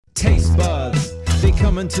They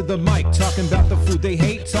coming to the mic, talking about the food they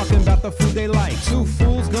hate, talking about the food they like. Two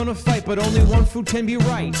fools gonna fight, but only one food can be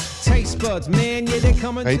right. Taste buds, man, yeah, they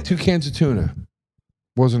coming. I ate 2 cans of tuna.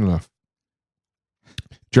 Wasn't enough.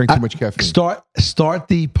 Drank too much caffeine. Start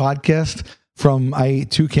the podcast from I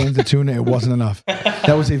ate 2 cans of tuna. It wasn't enough.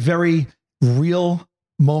 That was a very real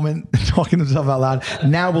moment, talking to himself out loud.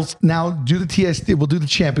 Now do the TSD. We'll do the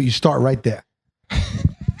chant, but you start right there.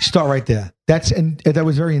 Start right there. That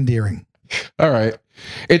was very endearing. All right.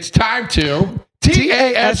 It's time to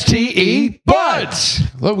TASTE Buds.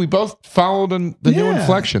 Look, we both followed the new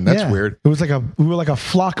inflection. That's weird. It was we were like a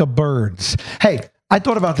flock of birds. Hey, I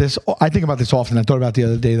thought about this. I think about this often. I thought about it the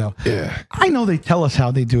other day, though. Yeah. I know they tell us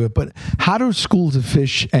how they do it, but how do schools of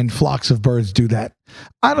fish and flocks of birds do that?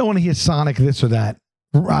 I don't want to hear Sonic this or that.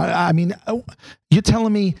 I mean, you're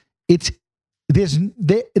telling me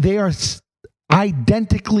they are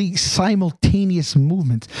identically simultaneous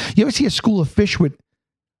movements. You ever see a school of fish with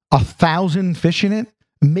 1,000 fish in it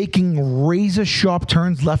making razor sharp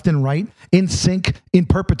turns left and right in sync in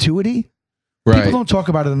perpetuity? Right. People don't talk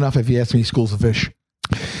about it enough if you ask me schools of fish.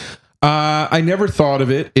 I never thought of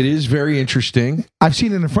it. It is very interesting. I've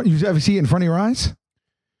seen it in front. You ever see it in front of your eyes?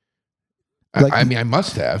 I mean, I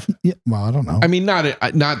must have. Yeah, well, I don't know. I mean,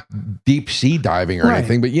 not deep sea diving or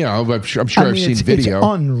anything, but I'm sure I've seen video. It's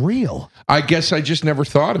unreal. I guess I just never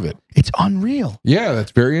thought of it. It's unreal. Yeah,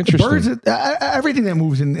 that's very interesting. Birds, everything that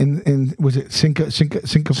moves in was it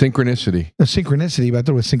synchronicity? Synchronicity, but I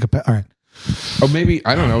thought it was syncopacity. All right. Oh, maybe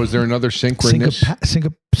I don't know. Is there another syncopacity?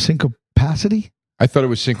 I thought it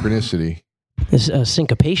was synchronicity. It's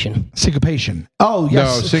syncopation. Syncopation. Oh,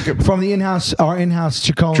 yes. No, from our in-house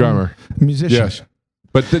Chacon drummer, musician. Yes,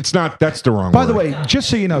 but that's the wrong. By word. the way, just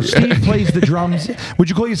so you know, Steve plays the drums. Would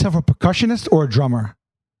you call yourself a percussionist or a drummer?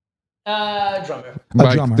 Drummer.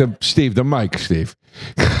 Drummer. Steve. I'm not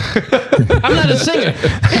a singer.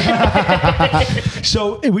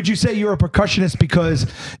 So, would you say you're a percussionist because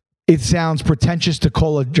it sounds pretentious to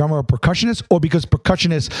call a drummer a percussionist, or because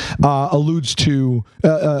percussionist alludes to,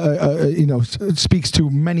 speaks to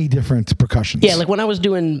many different percussions? Yeah, like when I was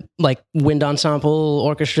doing like wind ensemble,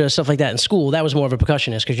 orchestra, stuff like that in school, that was more of a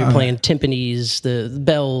percussionist because you're playing timpanis, the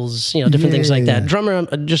bells, different things like that. Drummer,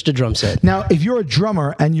 just a drum set. Now, if you're a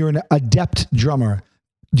drummer and you're an adept drummer,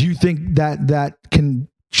 do you think that can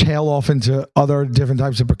tail off into other different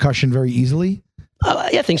types of percussion very easily?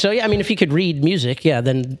 Yeah, I think so. Yeah, I mean, if you could read music,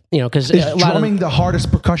 then because is drumming the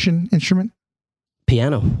hardest percussion instrument?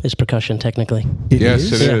 Piano is percussion technically. It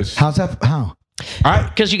is. How's that? How?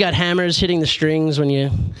 Because you got hammers hitting the strings when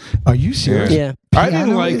you. Are you serious? Yeah. I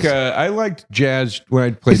didn't like. I liked jazz when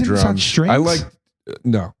I played drums. Isn't it strings? I liked.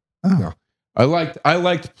 No. I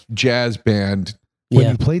liked jazz band when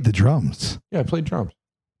you played the drums. Yeah, I played drums.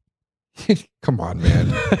 Come on,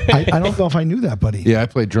 man. I don't know if I knew that, buddy. Yeah, I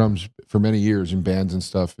played drums for many years in bands and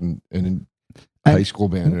stuff, and in high school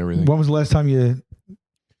band and everything. When was the last time you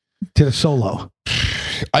did a solo?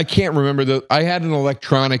 I can't remember. I had an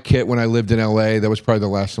electronic kit when I lived in LA. That was probably the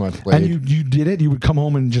last time I played. And you did it? You would come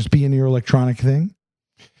home and just be in your electronic thing?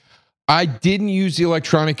 I didn't use the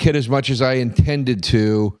electronic kit as much as I intended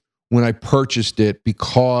to when I purchased it,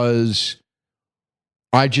 because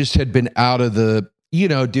I just had been out of the...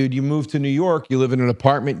 dude, you move to New York, you live in an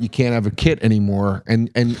apartment, you can't have a kit anymore. And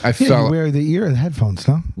I felt... You wear the headphones,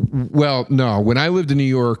 no? Well, no. When I lived in New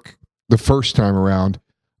York the first time around,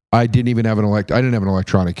 I didn't even have an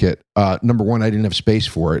electronic kit. Number one, I didn't have space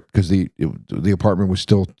for it because the apartment was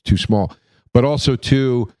still too small. But also,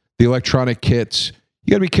 too, the electronic kits,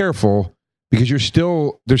 you got to be careful because there's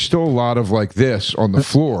still a lot of like this on the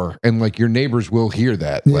floor, and like your neighbors will hear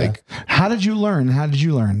that. Yeah. Like, how did you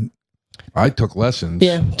learn? I took lessons.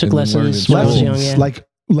 Yeah, took lessons when I was young. Yeah. Like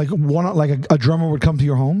a drummer would come to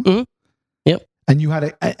your home. Mm-hmm. Yep. And you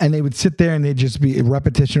had and they would sit there and they'd just be a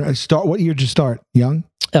repetition. What year did you start? Young?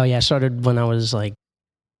 Oh yeah, I started when I was like,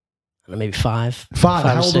 I don't know, maybe five.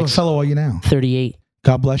 How old of a fellow are you now? 38.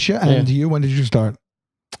 God bless you. And you? When did you start?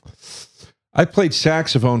 I played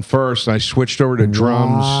saxophone first, and I switched over to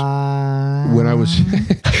drums when I was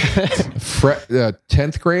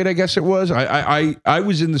 10th grade, I guess it was. I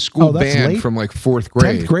was in the school band from like 4th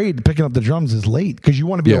grade. 10th grade, picking up the drums is late because you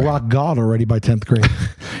want to be a rock god already by 10th grade.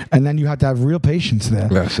 And then you have to have real patience there.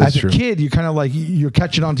 Yes, as a true. kid, you kind of like, you're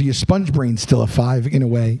catching on to your sponge brain still at 5 in a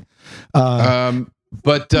way.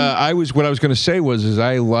 What I was going to say was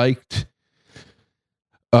I liked...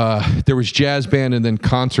 there was jazz band and then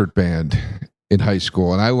concert band in high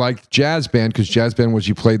school. And I liked jazz band because jazz band was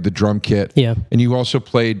you played the drum kit. Yeah. And you also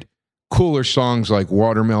played cooler songs like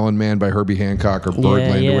Watermelon Man by Herbie Hancock or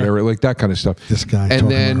Birdland or whatever, like that kind of stuff. This guy and talking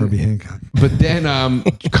then about Herbie Hancock. But then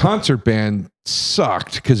concert band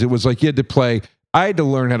sucked because it was like you had to play. I had to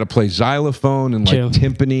learn how to play xylophone and like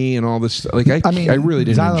timpani and all this. Like I really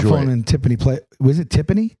didn't enjoy it. Xylophone and timpani play. Was it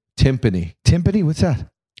timpani? Timpani. Timpani? What's that?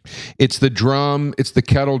 It's the drum. It's the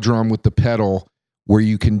kettle drum with the pedal where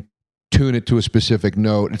you can tune it to a specific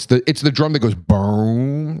note. It's the drum that goes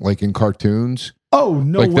boom, like in cartoons. Oh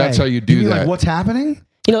no like way! That's how you do mean that. Like what's happening?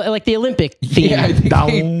 You know, like the Olympic theme. Yeah, I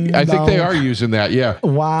think they are using that. Yeah.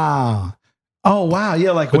 Wow. Oh wow.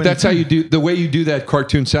 Yeah. Like, but that's how you do. The way you do that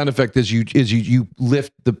cartoon sound effect is you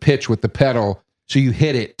lift the pitch with the pedal. So you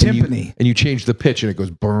hit it, timpani, and you change the pitch, and it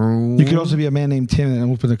goes boom. You could also be a man named Tim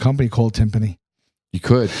and open a company called Timpani. You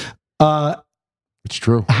could. It's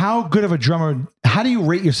true. How good of a drummer? How do you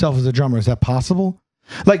rate yourself as a drummer? Is that possible?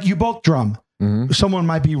 Like you both drum. Mm-hmm. Someone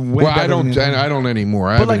might be way better. I don't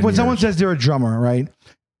anymore. But like when someone says they're a drummer, right?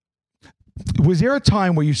 Was there a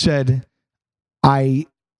time where you said, "I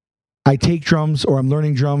take drums," or "I'm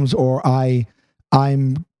learning drums," or I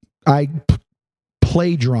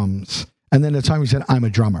play drums"? And then the time you said, "I'm a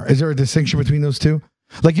drummer." Is there a distinction between those two?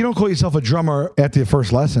 Like you don't call yourself a drummer after your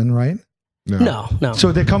first lesson, right? No.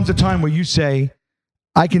 So there comes a time where you say,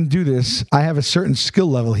 "I can do this. I have a certain skill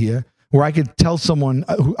level here where I could tell someone,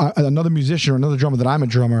 another musician or another drummer, that I'm a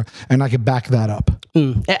drummer, and I could back that up."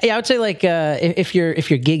 Yeah, I would say like if you're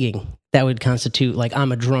gigging, that would constitute like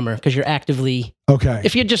I'm a drummer because you're actively okay.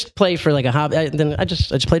 If you just play for like a hobby, then I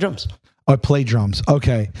just play drums. I play drums.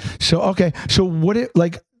 Okay. So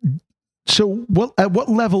at what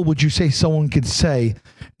level would you say someone could say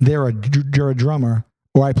they're a drummer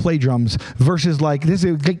or I play drums versus like there's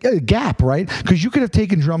a gap, right? Because you could have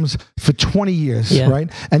taken drums for 20 years,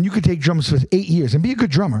 right? And you could take drums for 8 years and be a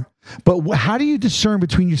good drummer. But how do you discern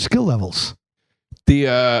between your skill levels?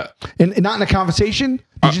 And not in a conversation,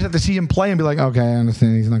 you just have to see him play and be like, okay, I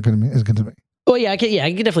understand he's not good to me. Well, I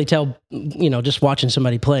can definitely tell, just watching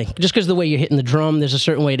somebody play. Just because the way you're hitting the drum, there's a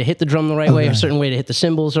certain way to hit the drum the right way, a certain way to hit the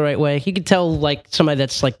cymbals the right way. You can tell, like, somebody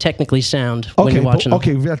that's, like, technically sound when you're watching them.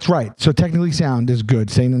 Okay, that's right. So technically sound is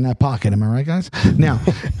good, staying in that pocket. Am I right, guys? Now,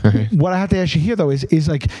 what I have to ask you here, though, is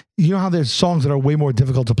like, you know how there's songs that are way more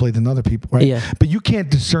difficult to play than other people, right? Yeah. But you can't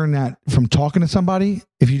discern that from talking to somebody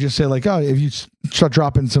if you just say, like, oh, if you start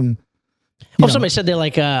dropping some... If somebody said they're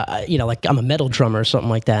like, like I'm a metal drummer or something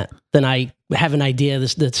like that, then I have an idea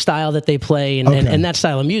the style that they play, and that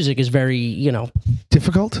style of music is very,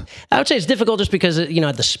 difficult. I would say it's difficult just because at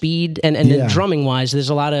the speed and then drumming wise, there's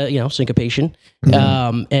a lot of syncopation, just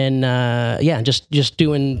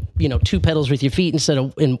doing two pedals with your feet instead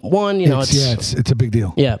of in one. It's a big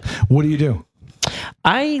deal. Yeah. What do you do?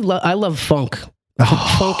 I love funk.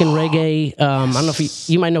 Funk and reggae. I don't know if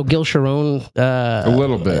you might know Gil Sharon. A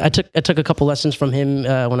little bit. I took a couple lessons from him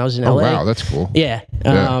when I was in LA. Oh wow, that's cool. Yeah.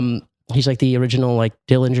 He's like the original like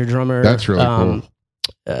Dillinger drummer. That's really cool.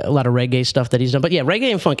 A lot of reggae stuff that he's done, but yeah,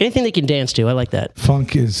 reggae and funk, anything they can dance to, I like that.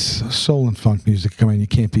 Funk is soul and funk music. I mean, you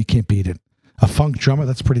can't beat it. A funk drummer,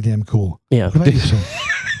 that's pretty damn cool. Yeah. What about you, Soul?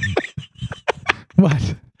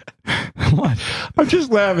 What? What? I'm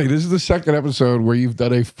just laughing. This is the second episode where you've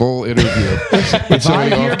done a full interview. If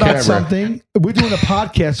I hear about something, we're doing a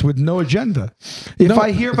podcast with no agenda. If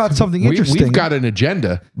I hear about something interesting, we've got an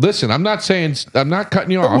agenda. Listen, I'm not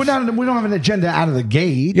cutting you off. We don't have an agenda out of the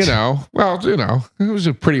gate. It was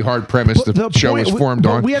a pretty hard premise the show was formed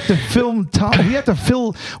on. We have to film. We have to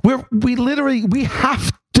fill. We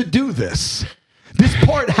have to do this. This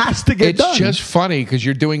part has to get done. It's just funny because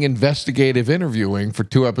you're doing investigative interviewing for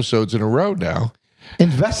 2 episodes in a row now.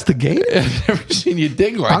 Investigative? I've never seen you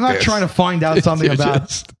dig like this. I'm not trying to find out something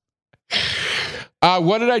about...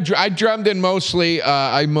 What did I drummed in mostly.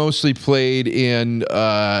 I mostly played in,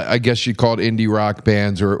 I guess you'd call it indie rock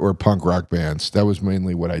bands or punk rock bands. That was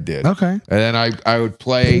mainly what I did. Okay. And then I would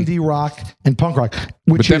play... Indie rock and punk rock.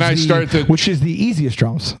 Which is the easiest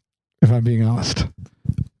drums, if I'm being honest.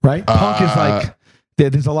 Right? Punk is like...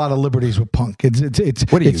 There's a lot of liberties with punk.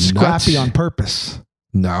 It's scrappy on purpose.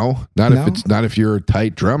 No, not if you're a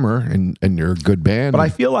tight drummer and you're a good band. But I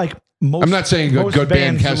feel like I'm not saying a good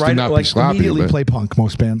band has to not be sloppy. Immediately play punk,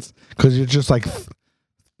 most bands, because you're just like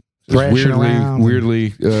thrashing around.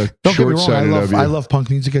 Weirdly short-sighted of you. I love punk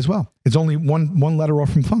music as well. It's only one letter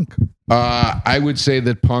off from funk. I would say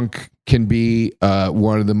that punk can be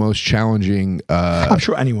one of the most challenging. I'm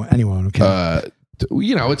sure anyone can.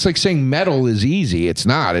 It's like saying metal is easy. It's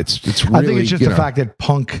not. It's really. I think it's just the fact that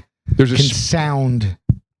punk can sound.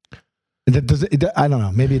 I don't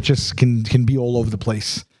know. Maybe it just can be all over the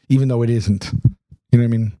place, even though it isn't. You know what I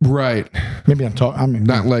mean? Right. Maybe I'm talking.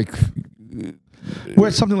 Not like Where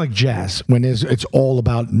it's something like jazz, when it's all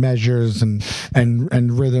about measures and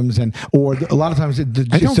rhythms, or a lot of times I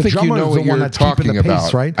don't think you know what you're talking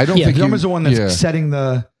about. Right? I don't think think the drummer's the one that's setting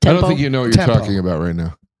the tempo? I don't think you know what you're talking about right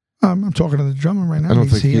now. I'm talking to the drummer right now. I don't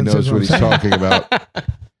think he knows what he's talking about.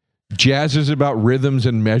 Jazz is about rhythms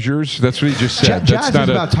and measures. That's what he just said. Jazz is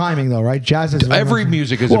about timing, though, right? Jazz is every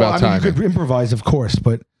music is about timing. You could improvise, of course,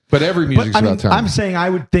 but every music's about timing. I'm saying I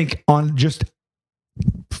would think on just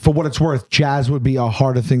for what it's worth, jazz would be a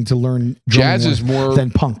harder thing to learn. Jazz is more than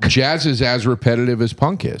punk. Jazz is as repetitive as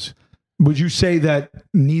punk is. Would you say that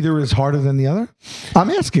neither is harder than the other?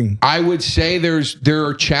 I'm asking. I would say there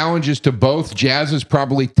are challenges to both. Jazz is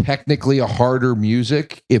probably technically a harder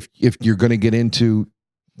music if you're going to get into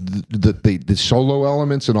the solo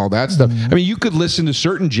elements and all that stuff. I mean, you could listen to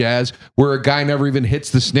certain jazz where a guy never even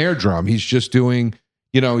hits the snare drum. He's just doing,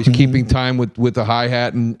 he's keeping time with the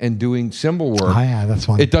hi-hat and doing cymbal work. Hi-hat, that's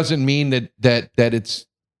fine. It doesn't mean that it's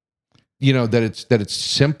that it's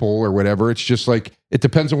simple or whatever. It's just like it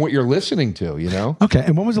depends on what you're listening to, Okay,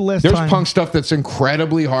 and when was the last time? There's punk stuff that's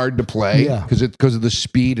incredibly hard to play because of the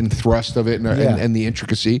speed and thrust of it and the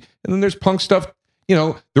intricacy. And then there's punk stuff.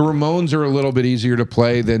 The Ramones are a little bit easier to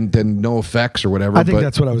play than No Effects or whatever. I think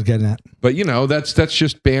that's what I was getting at. But that's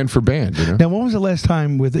just band for band. Now, when was the last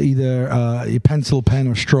time with either a pencil, pen,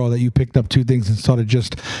 or straw that you picked up two things and started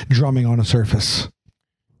just drumming on a surface?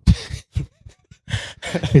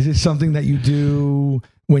 Is it something that you do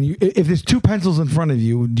when if there's two pencils in front of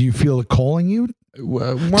you? Do you feel it calling you?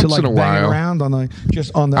 Once to like in a bang while, around on the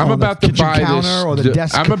I'm about to kitchen buy counter or the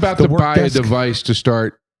desk. I'm about to buy a device to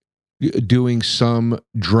start doing some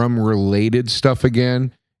drum related stuff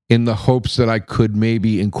again in the hopes that I could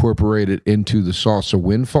maybe incorporate it into the Salsa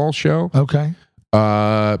Windfall show. Okay.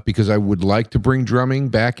 Because I would like to bring drumming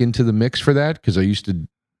back into the mix for that because it used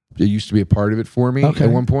to be a part of it for me at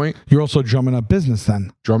one point. You're also drumming up business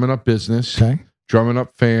then. Drumming up business. Okay. Drumming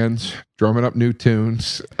up fans, drumming up new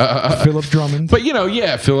tunes. Philip Drummond. But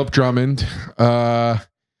Philip Drummond.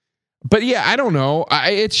 But yeah, I don't know.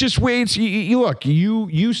 It's just ways. You look.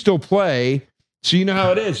 You still play, so you know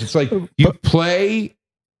how it is. It's like you play.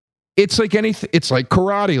 It's like anything. It's like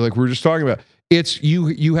karate, like we were just talking about. It's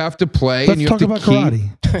you have to play. Let's and you talk have to about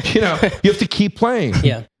karate. You have to keep playing.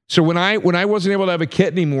 Yeah. So when I wasn't able to have a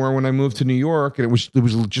kit anymore when I moved to New York, and it was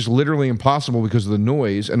just literally impossible because of the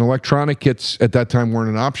noise, and electronic kits at that time weren't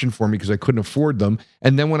an option for me because I couldn't afford them.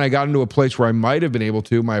 And then when I got into a place where I might have been able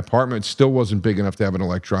to, my apartment still wasn't big enough to have an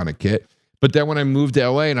electronic kit. But then when I moved to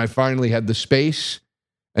LA and I finally had the space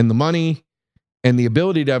and the money and the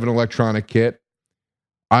ability to have an electronic kit,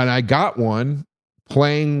 and I got one,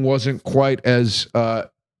 playing wasn't quite as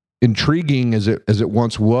intriguing as it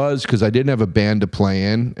once was because I didn't have a band to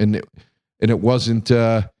play in, and it wasn't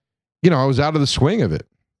I was out of the swing of it.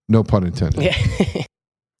 No pun intended. Yeah.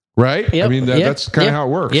 Right? Yep. I mean that's kind of how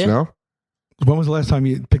it works. Yeah. No. When was the last time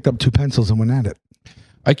you picked up two pencils and went at it?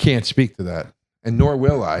 I can't speak to that, and nor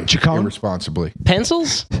will I. Chacon? Irresponsibly.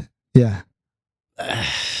 Pencils? Yeah.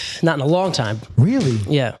 Not in a long time. Really?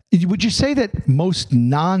 Yeah. Would you say that most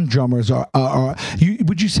non-drummers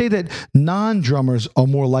would you say that non-drummers are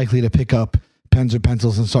more likely to pick up pens or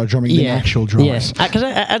pencils and start drumming than actual drummers? Yeah. Because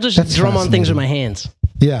I just That's drum on things with my hands.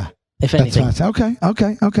 Yeah. If anything. That's okay.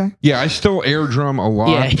 Yeah, I still air drum a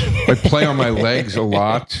lot. Yeah. I play on my legs a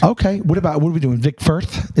lot. Okay. What are we doing? Vic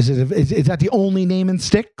Firth? Is that the only name in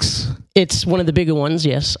Sticks? It's one of the bigger ones,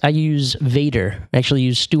 yes. I use Vader. I actually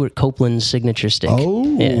use Stuart Copeland's signature stick. Oh.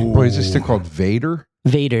 Yeah. Wait, is this stick called Vader?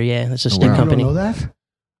 Vader, yeah. That's a stick wow. You company. don't know that?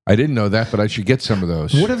 I didn't know that, but I should get some of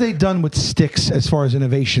those. What have they done with sticks as far as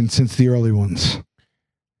innovation since the early ones?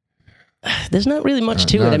 There's not really much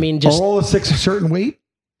to it. none. I mean, just... Are all the sticks a certain weight?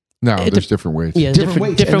 No, there's different weights. Yeah,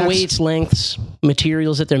 Different different weights, weights, lengths,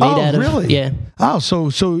 materials that they're made out of. Really? Yeah. Oh,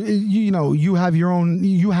 so you have your own.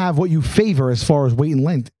 You have what you favor as far as weight and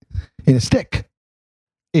length in a stick.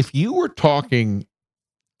 If you were talking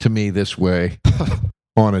to me this way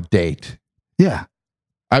on a date, Yeah.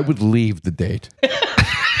 I would leave the date.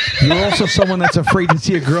 You're also someone that's afraid to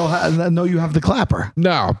see a girl know you have the clapper.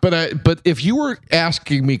 No, but if you were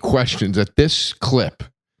asking me questions at this clip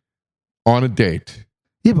on a date,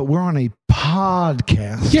 Yeah, but we're on a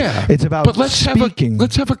podcast. yeah, It's about but let's speaking.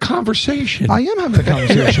 have a conversation. I am having a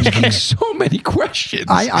conversation. You're asking so many questions.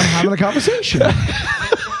 I'm having a conversation.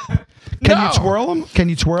 Can you twirl them? Can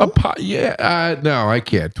you twirl? No, I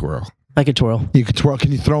can't twirl. I could twirl. You could twirl.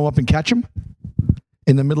 Can you throw up and catch them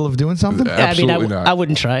in the middle of doing something? Absolutely not. I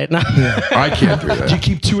wouldn't try it. No. I can't do Do you that.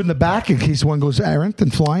 keep two in the back in case one goes errant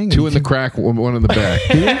and flying? Two in the crack, one in the back.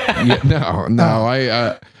 Yeah, no.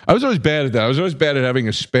 I was always bad at that. I was always bad at having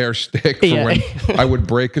a spare stick for when I would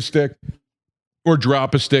break a stick. or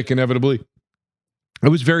drop a stick inevitably. I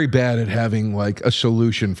was very bad at having like a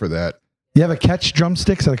solution for that. You ever catch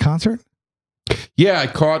drumsticks at a concert? Yeah, I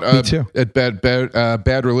caught Me too. at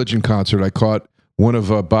Bad Religion concert. I caught one of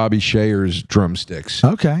Bobby Shayer's drumsticks.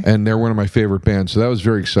 Okay. And they're one of my favorite bands, so that was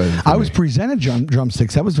very exciting. I was presented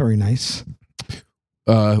drumsticks. That was very nice.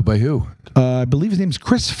 By who? I believe his name's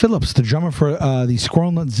Chris Phillips, the drummer for the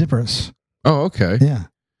Squirrel Nut Zippers. Oh, okay. Yeah.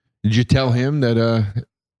 Did you tell him that?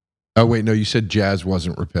 Oh, wait, no. You said jazz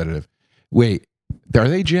wasn't repetitive. Wait, are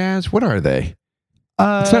they jazz? What are they?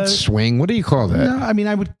 It's not swing. What do you call that? No, I mean,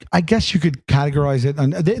 I guess you could categorize it.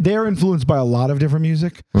 And they're influenced by a lot of different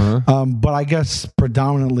music, but I guess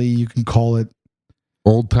predominantly you can call it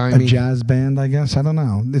old timey a jazz band. I guess I don't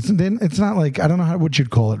know. It's not like I don't know what you'd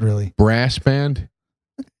call it really. Brass band.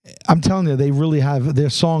 I'm telling you, they really have their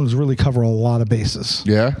songs really cover a lot of bases.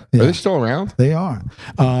 Yeah, Yeah. Are they still around? They are.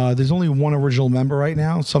 There's only one original member right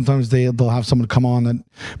now. Sometimes they'll have someone come on,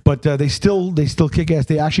 but they still kick ass.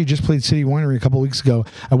 They actually just played City Winery a couple of weeks ago.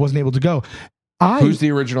 I wasn't able to go. Who's the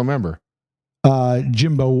original member?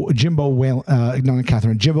 Jimbo not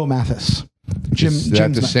Catherine. Jimbo Mathis. Is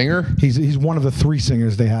that the singer? He's one of the three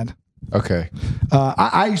singers they had. Okay.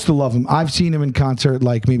 I used to love him. I've seen him in concert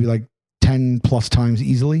maybe 10 plus times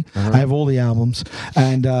easily. I have all the albums,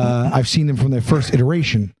 and I've seen them from their first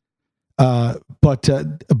iteration. But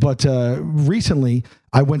recently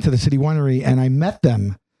I went to the City Winery and I met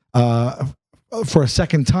them for a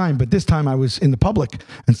second time, but this time I was in the public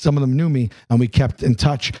and some of them knew me and we kept in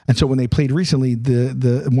touch. And so when they played recently,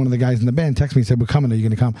 the one of the guys in the band texted me and said, "We're coming. Are you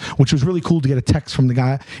going to come?" Which was really cool to get a text from the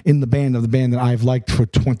guy in the band of the band that I've liked for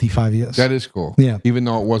 25 years. That is cool. Yeah. Even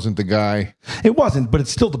though it wasn't the guy. It wasn't, but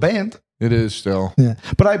it's still the band. It is still. Yeah.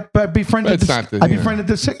 But I befriended But I befriended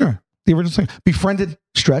the singer, the original singer. Befriended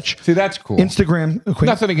Stretch. See, that's cool. Instagram.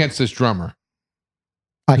 Nothing against this drummer.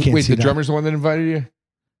 I can't Wait, see the that. drummer's the one that invited you?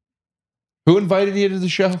 Who invited you to the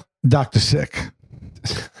show? Dr. Sick.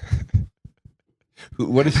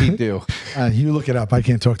 What does he do? You look it up. I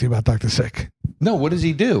can't talk to you about Dr. Sick. No, what does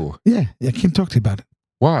he do? Yeah, I can't talk to you about it.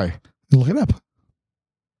 Why? Look it up.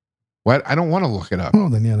 What? I don't want to look it up. Oh,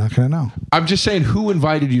 then you're not going to know. I'm just saying, who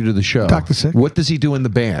invited you to the show? Dr. Sick. What does he do in the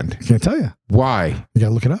band? I can't tell you. Why? You got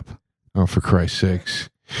to look it up. Oh, for Christ's sakes.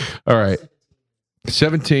 All right.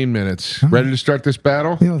 17 minutes. Ready to start this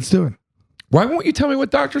battle? Yeah, let's do it. Why won't you tell me what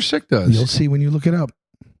Dr. Sick does? You'll see when you look it up.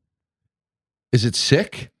 Is it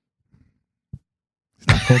sick? It's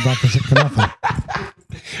not called Dr. Sick for nothing.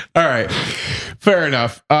 All right. Fair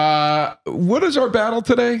enough. What is our battle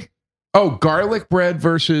today? Oh, garlic bread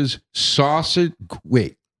versus sausage.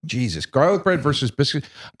 Wait, Jesus. Garlic bread versus biscuits.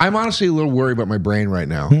 I'm honestly a little worried about my brain right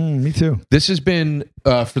now. Me too. This has been,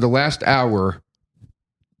 for the last hour,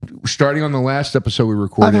 starting on the last episode we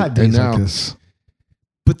recorded. I've had days like this.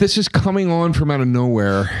 But this is coming on from out of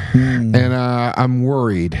nowhere, and I'm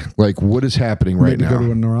worried. Like, what is happening right now? Go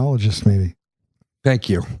to a neurologist, maybe. Thank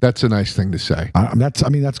you. That's a nice thing to say.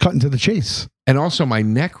 That's cutting to the chase. And also, my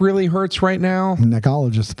neck really hurts right now.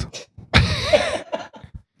 Neckologist.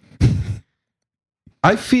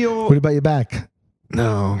 I feel. What about your back?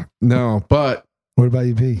 No, but What about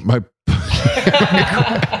your pee? my.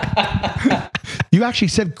 You actually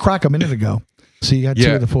said crack a minute ago, so you got two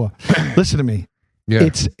Yeah. of the four. Listen to me. Yeah.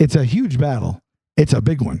 It's a huge battle. It's a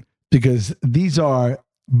big one because these are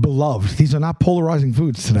beloved. These are not polarizing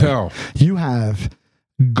foods today. No. You have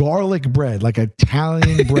garlic bread, like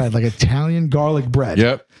Italian bread, like Italian garlic bread.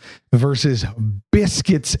 Yep. Versus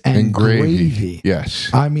biscuits and gravy. Yes.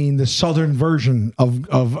 I mean, the southern version of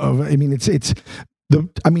I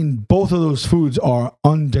mean, both of those foods are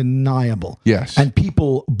undeniable. Yes. And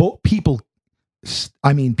people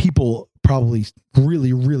probably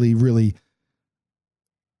really, really, really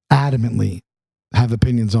adamantly have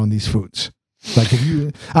opinions on these foods. Like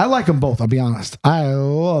I like them both. I'll be honest. I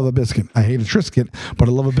love a biscuit. I hate a Triscuit, but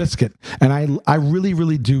I love a biscuit. And I really,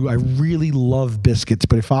 really do. I really love biscuits.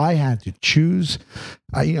 But if I had to choose,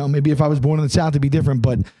 maybe if I was born in the South, it'd be different.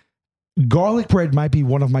 But garlic bread might be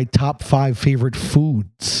one of my top 5 favorite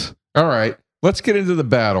foods. All right. Let's get into the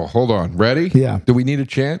battle. Hold on. Ready? Yeah. Do we need a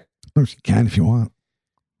chant? You can if you want.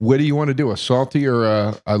 What do you want to do? A salty or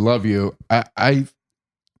a I love you? When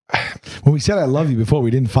we said I love you before,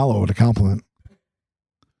 we didn't follow it with a compliment.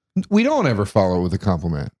 We don't ever follow it with a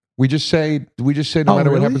compliment. We just say no matter what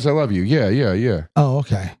really? happens, I love you. Yeah. Oh,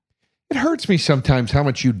 okay. It hurts me sometimes how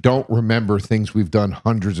much you don't remember things we've done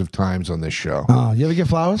hundreds of times on this show. Oh, you ever get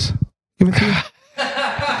flowers? Give it to you?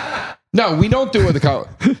 No, we don't do it with a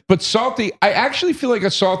compliment. But salty, I actually feel like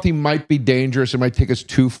a salty might be dangerous. It might take us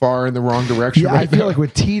too far in the wrong direction. Yeah, I feel like we're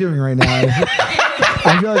teetering right now.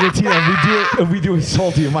 I feel like if we do it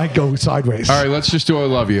salty, it might go sideways. All right, let's just do I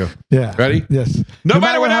love you. Yeah. Ready? Yes. No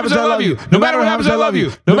matter what happens, I love you. No matter what happens, I love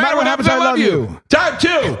you. No matter what happens, I love you. Time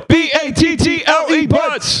 2. BATTLE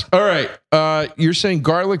butts. All right. You're saying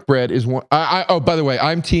garlic bread is one. Oh, by the way,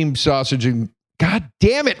 I'm team sausage and. God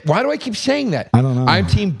damn it. Why do I keep saying that? I don't know. I'm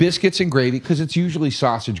team biscuits and gravy because it's usually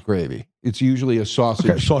sausage gravy. It's usually a sausage.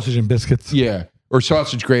 Okay, sausage and biscuits. Yeah. Or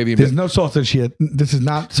sausage gravy. There's no sausage here. This is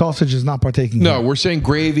not, sausage is not partaking. No, here. we're saying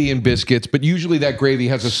gravy and biscuits, but usually that gravy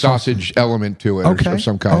has a sausage element to it or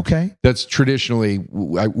some kind. Okay. That's traditionally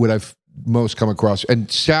what I've most come across. And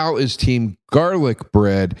Sal is team garlic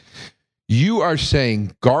bread. You are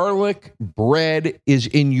saying garlic bread is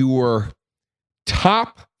in your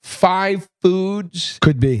top 5 foods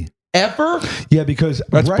Could be. ever? Yeah, because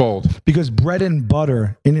That's bold. Because bread and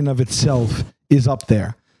butter in and of itself is up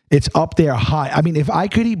there. It's up there high. I mean, if I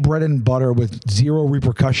could eat bread and butter with zero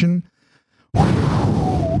repercussion,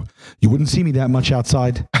 you wouldn't see me that much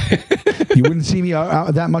outside. You wouldn't see me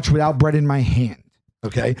that much without bread in my hand.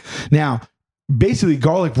 Okay. Now, basically,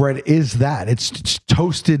 garlic bread is that. It's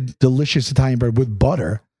toasted, delicious Italian bread with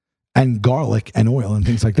butter and garlic and oil and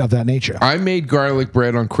things like that nature. I made garlic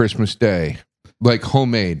bread on Christmas Day, like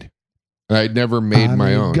homemade. I'd never made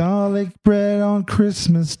my own. Garlic bread on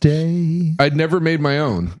Christmas Day. I'd never made my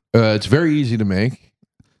own. It's very easy to make.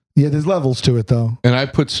 Yeah, there's levels to it, though. And I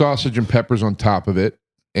put sausage and peppers on top of it.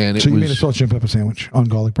 And it So you was, made a sausage and pepper sandwich on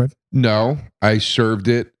garlic bread? No, I served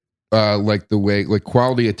it like the way, like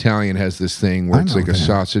Quality Italian has this thing where I it's know like a that.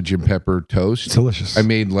 sausage and pepper toast. It's delicious. I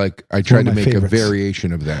tried to my make favorites. a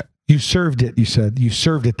variation of that. You served it, you said. You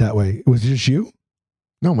served it that way. Was it just you?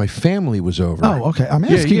 No, my family was over. Oh, okay. I'm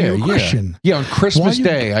asking you a question. Yeah, on Christmas you-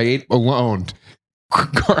 Day, I ate alone.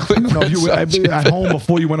 Garlic I don't know bread if you were sausage. at home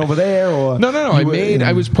before you went over there or... No.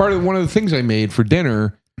 I was part of one of the things I made for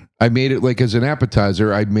dinner. I made it like as an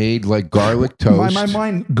appetizer. I made like garlic toast. My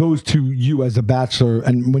mind goes to you as a bachelor,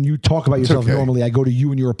 and when you talk about yourself okay. normally, I go to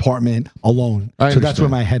you in your apartment alone. I So that's where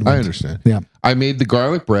understand. my head went. I understand. Yeah. I made the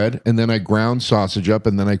garlic bread, and then I ground sausage up,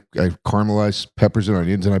 and then I caramelized peppers and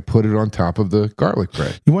onions, and I put it on top of the garlic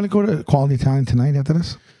bread. You want to go to Quality Italian tonight after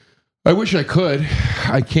this? I wish I could.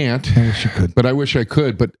 I can't. I wish you could. But I wish I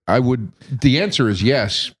could. But I would. The answer is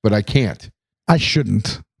yes, but I can't. I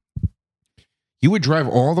shouldn't. You would drive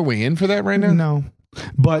all the way in for that right now? No.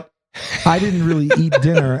 But I didn't really eat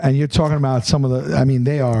dinner, and you're talking about some of the... I mean,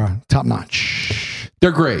 they are top-notch.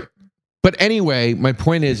 They're great. But anyway, my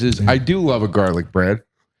point is I do love a garlic bread,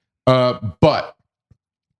 but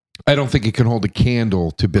I don't think it can hold a candle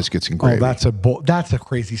to biscuits and gravy. Oh, that's a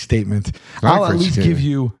crazy statement. Not I'll at crazy least statement. give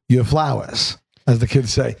you your flowers, as the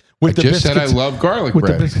kids say. I just said I love garlic with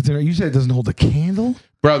bread. the biscuits in it. You said it doesn't hold a candle?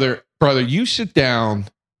 Brother, you sit down.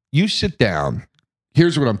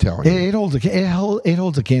 Here's what I'm telling you. It holds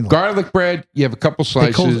a candle. Garlic bread, you have a couple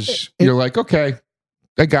slices. You're like, okay,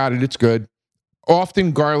 I got it. It's good.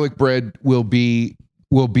 Often garlic bread will be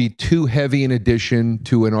too heavy in addition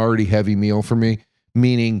to an already heavy meal for me,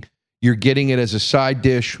 meaning you're getting it as a side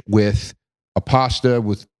dish with a pasta,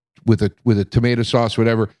 with a tomato sauce,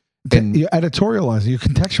 whatever. And You editorialize, you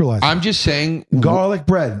contextualize. I'm just saying Garlic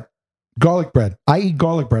bread. I eat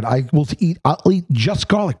garlic bread. I'll eat just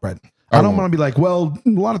garlic bread. I don't want to be like, well, a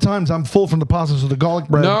lot of times I'm full from the pasta, so the garlic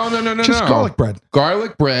bread. No. Just garlic bread.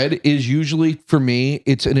 Garlic bread is usually, for me,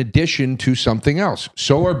 it's an addition to something else.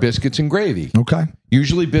 So are biscuits and gravy. Okay.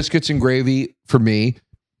 Usually biscuits and gravy for me.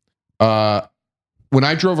 When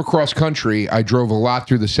I drove across country, I drove a lot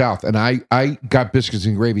through the South, and I got biscuits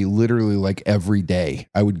and gravy literally like every day.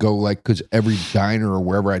 I would go like, because every diner or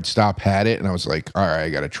wherever I'd stop had it, and I was like, all right, I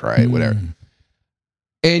got to try it, whatever.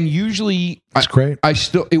 And usually, That's great.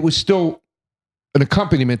 it was still an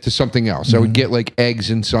accompaniment to something else. I would get like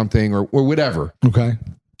eggs in something or whatever. Okay.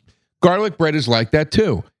 Garlic bread is like that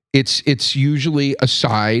too. It's usually a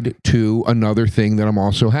side to another thing that I'm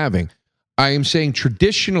also having. I am saying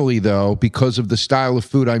traditionally, though, because of the style of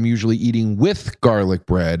food I'm usually eating with garlic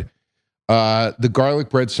bread, the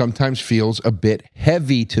garlic bread sometimes feels a bit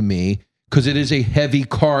heavy to me because it is a heavy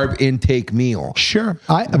carb intake meal. Sure.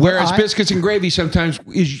 Whereas biscuits and gravy sometimes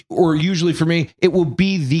is, or usually for me, it will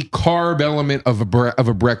be the carb element of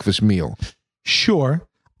a breakfast meal. Sure.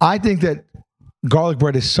 I think that garlic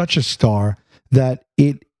bread is such a star that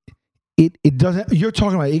it doesn't. You're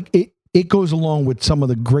talking about it goes along with some of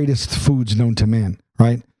the greatest foods known to man,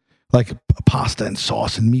 right? like pasta and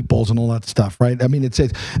sauce and meatballs and all that stuff, right? I mean, it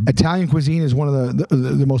says Italian cuisine is one of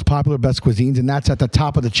the most popular, best cuisines, and that's at the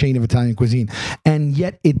top of the chain of Italian cuisine. And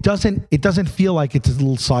yet, it doesn't feel like it's a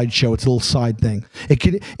little side show. It's a little side thing.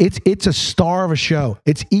 It's a star of a show.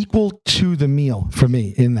 It's equal to the meal for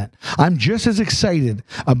me in that. I'm just as excited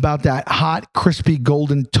about that hot, crispy,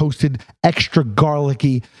 golden, toasted, extra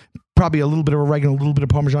garlicky, probably a little bit of oregano, a little bit of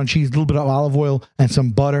Parmesan cheese, a little bit of olive oil, and some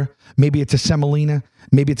butter. Maybe it's a semolina.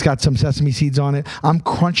 Maybe it's got some sesame seeds on it. I'm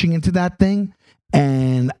crunching into that thing,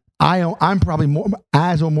 and I'm probably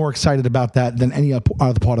more excited about that than any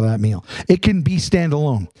other part of that meal. It can be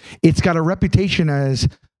standalone. It's got a reputation as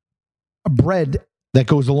a bread that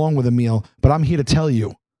goes along with a meal, but I'm here to tell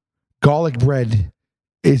you, garlic bread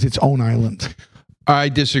is its own island. I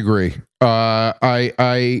disagree.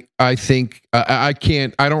 I think I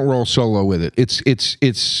can't. I don't roll solo with it.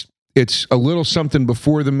 It's a little something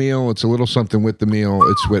before the meal. It's a little something with the meal.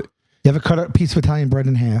 It's what. You ever cut a piece of Italian bread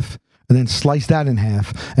in half and then slice that in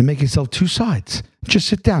half and make yourself two sides? Just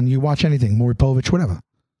sit down. You watch anything, Maury Povich, whatever.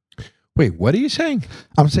 Wait, what are you saying?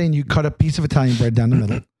 I'm saying you cut a piece of Italian bread down the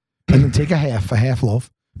middle and then take a half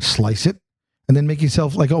loaf, slice it, and then make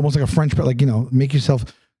yourself like almost like a French bread, like, make yourself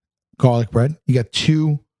garlic bread. You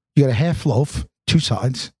got a half loaf, two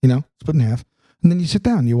sides, split in half. And then you sit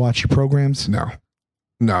down, you watch your programs. No.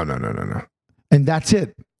 And that's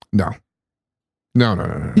it. No.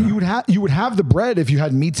 You would have the bread if you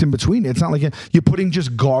had meats in between. It's not like you're putting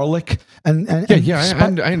just garlic and I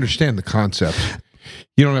understand the concept.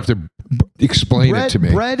 You don't have to explain it to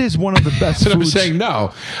me. Bread is one of the best foods. I'm saying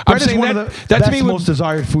no. Bread is one of the best, most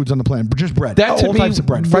desired foods on the planet. Just bread. All types of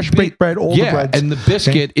bread. Fresh baked bread, all the breads. And the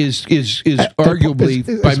biscuit is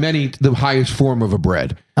arguably by many the highest form of a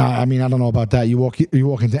bread. I mean, I don't know about that. You walk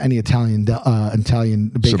into any Italian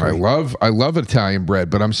bakery. So I love Italian bread,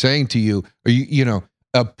 but I'm saying to you,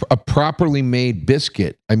 a properly made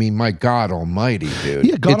biscuit. I mean, my God Almighty, dude.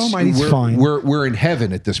 Yeah, God Almighty's fine. We're in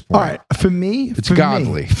heaven at this point. All right, for me, it's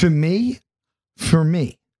godly. For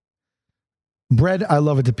me, bread, I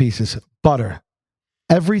love it to pieces. Butter,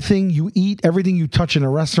 everything you eat, everything you touch in a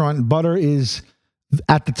restaurant, butter is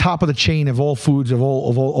at the top of the chain of all foods, of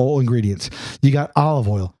all ingredients. You got olive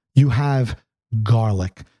oil. You have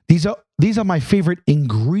garlic. These are my favorite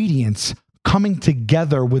ingredients coming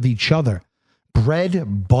together with each other.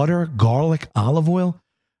 Bread, butter, garlic, olive oil.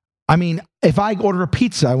 I mean, if I order a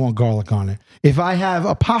pizza, I want garlic on it. If I have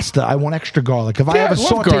a pasta, I want extra garlic. If I have a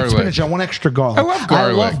sauteed spinach, I want extra garlic.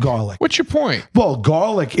 I love garlic. What's your point? Well,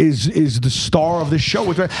 garlic is the star of this show.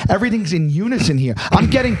 Everything's in unison here. I'm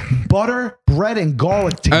getting butter, bread, and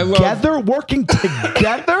garlic together, working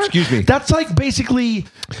together. Excuse me. That's like basically.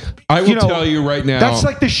 I will tell you right now. That's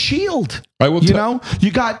like the Shield. I will.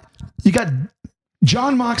 You got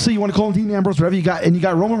John Moxley, you want to call him Dean Ambrose, whatever you got, and you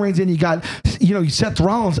got Roman Reigns in, you got, Seth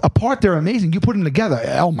Rollins. Apart, they're amazing. You put them together.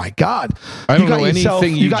 Oh my God. I don't know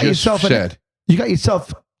anything you just said. You got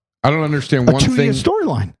yourself. I don't understand one thing. A 2-year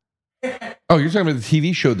storyline. Oh, you're talking about the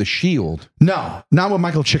TV show, The Shield. No, not with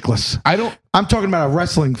Michael Chiklis. I'm talking about a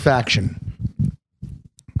wrestling faction.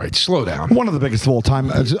 All right, slow down. One of the biggest of all time.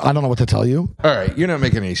 I don't know what to tell you. All right, you're not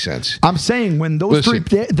making any sense. I'm saying when those three,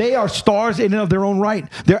 they are stars in and of their own right.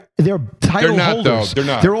 They're title holders. They're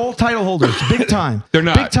not. They're all title holders. Big time. They're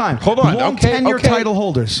not. Big time. Hold on. Long tenure title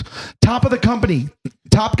holders. Top of the company.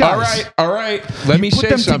 Top guys. All right. Let me say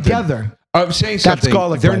something. Put them together. I'm saying something. That's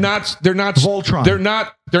garlic They're bread. not Voltron.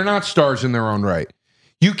 They're not stars in their own right.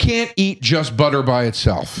 You can't eat just butter by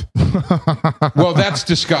itself. Well, that's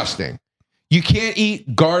disgusting. You can't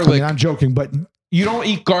eat garlic. I mean, I'm joking, but you don't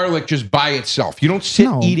eat garlic just by itself. You don't sit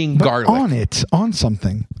eating garlic. On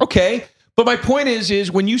something. Okay. But my point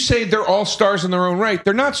is when you say they're all stars in their own right,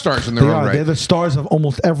 they're not stars in their own right. They're the stars of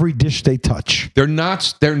almost every dish they touch. They are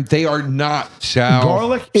not. Sal.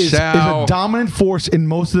 Garlic is a dominant force in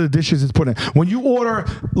most of the dishes it's put in. When you order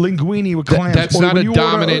linguine with clams, that's not a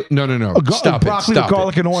dominant. No. Stop broccoli it. with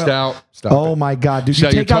garlic and oil. Stop oh my God, dude!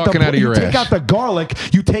 You're talking out of your ass. You take out the garlic.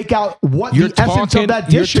 You take out what the essence of that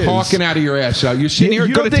dish is. You're talking out of your ass. Sal. You're sitting here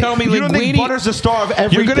going to tell me linguine. You don't think butter's the star of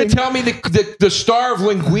everything? You're going to tell me the star of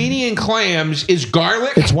linguine and clams is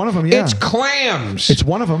garlic? It's one of them, yeah. It's clams. It's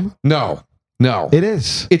one of them. No. It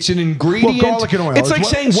is. It's an ingredient. Well, garlic and oil. It's like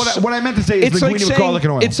saying what I meant to say is linguine with garlic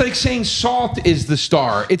and oil. It's like saying salt is the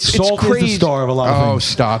star. Salt is the star of a lot of things. Oh,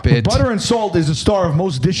 stop it. Butter and salt is the star of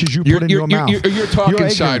most dishes you put in your mouth. You're talking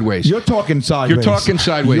sideways. You're talking sideways. You're talking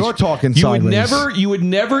sideways. You're talking sideways. You would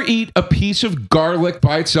never eat a piece of garlic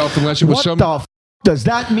by itself unless it was What the does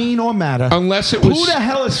that mean or matter? Unless it was. Who the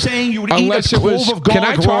hell is saying you would eat a clove of garlic? Can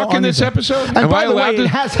I talk in this episode? And by the way, it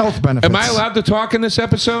has health benefits. Am I allowed to talk in this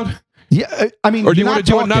episode? Yeah, I mean, Or do you you're want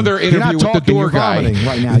to not do another talking. You're interview not with the talking, door you're guy? vomiting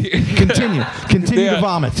right now. Continue Yeah. to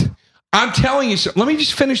vomit. I'm telling you, let me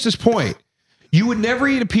just finish this point. You would never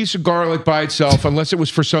eat a piece of garlic by itself unless it was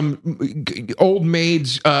for some old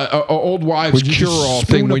maid's, old wives' Would you just cure-all spoon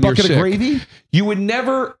thing a when you're bucket sick. of gravy? You would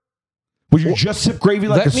never. Would you just sip gravy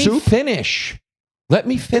like a Let me soup? finish. Let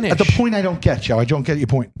me finish. At the point I don't get, Joe. I don't get your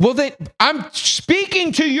point. Well, then I'm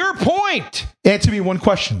speaking to your point. Answer me one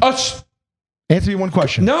question. Answer me one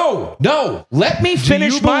question. No. Let me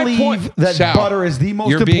finish Do you my believe point. that Sal, butter is the most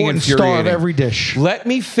you're being important star of infuriating. every dish? Let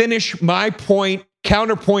me finish my point.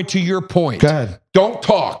 Counterpoint to your point. Go ahead. Don't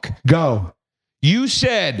talk. Go. You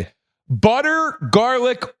said butter,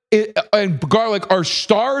 garlic, and garlic are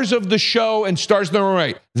stars of the show and stars in their own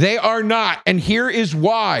right. They are not. And here is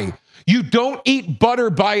why. You don't eat butter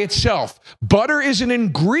by itself. Butter is an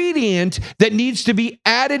ingredient that needs to be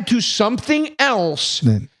added to something else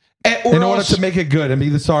In order to make it good and be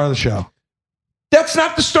the star of the show. That's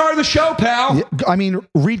not the star of the show, pal. Yeah, I mean,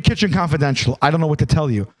 read Kitchen Confidential. I don't know what to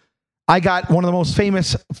tell you. I got one of the most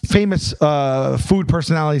famous food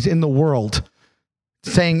personalities in the world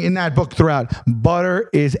saying in that book throughout, butter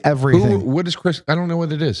is everything. What is Chris? I don't know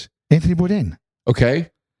what it is. Anthony Bourdain. Okay.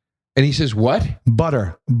 And he says what?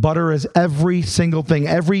 Butter. Butter is every single thing.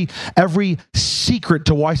 Every secret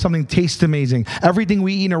to why something tastes amazing. Everything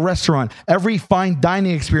we eat in a restaurant. Every fine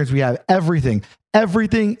dining experience we have. Everything.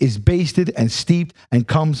 Everything is basted and steeped and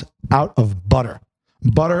comes out of butter.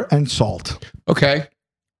 Butter and salt. Okay.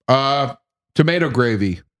 Tomato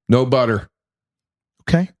gravy, no butter.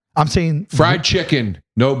 Okay. I'm saying Fried chicken,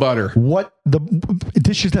 no butter. what the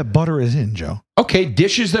dishes that butter is in, Joe. Okay,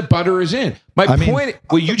 dishes that butter is in. My I mean, point.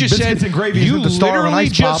 Well, you just biscuits said and gravy you isn't the star of an literally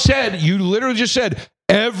ice just pop. said you literally just said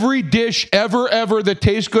every dish ever that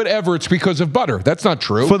tastes good ever. It's because of butter. That's not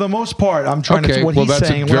true. For the most part, I'm trying Okay, to what well, he's that's a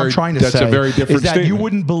saying. What I'm very- trying to that's a say very different is that you statement.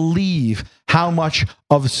 wouldn't believe how much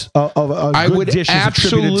of a I good would dish is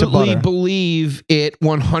attributed to absolutely butter. believe it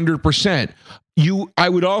 100%. I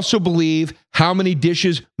would also believe how many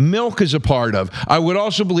dishes milk is a part of. I would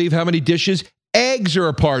also believe how many dishes eggs are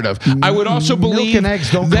a part of. I would also Milk believe and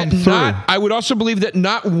eggs don't that come through. I would also believe that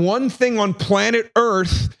not one thing on planet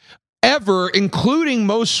Earth ever, including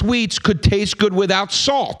most sweets, could taste good without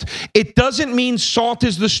salt. It doesn't mean salt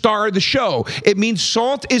is the star of the show. It means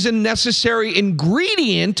salt is a necessary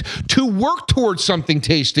ingredient to work towards something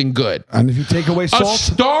tasting good. And if you take away A salt,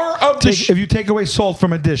 star of the if you take away salt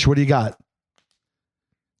from a dish, what do you got?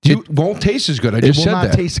 it won't taste as good. I It just will said not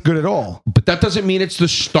that. taste good at all. But that doesn't mean it's the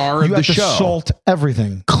star You of the have to show. salt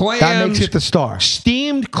everything. Clams, That makes it the star.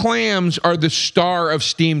 Steamed clams are the star of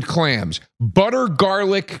steamed clams. Butter,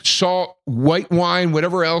 garlic, salt, white wine,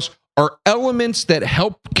 whatever else are elements that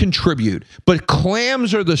help contribute. But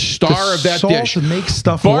clams are the star of that salt dish. makes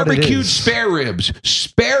stuff what it Barbecued is. spare ribs.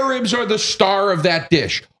 Spare ribs are the star of that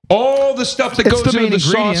dish. All the stuff that It's goes the into main the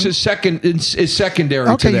sauce ingredient. is secondary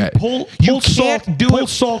Okay, to that. pull You salt, can't do pull it.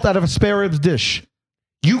 salt out of a spare ribs dish.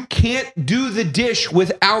 You can't do the dish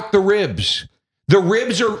without the ribs. The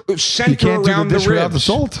ribs are You centered can't do the around dish the ribs. without the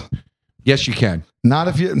salt. Yes, you can. Not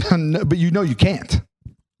if you, but you know you can't.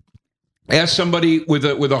 Ask somebody with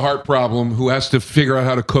a heart problem who has to figure out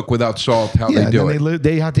how to cook without salt how they do it.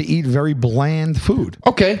 They have to eat very bland food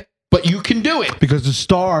Okay, but you can do it. because the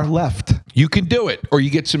star left. You can do it, or you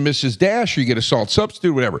get some Mrs. Dash, or you get a salt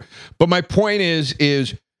substitute, whatever. But my point is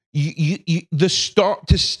the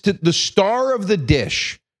star of the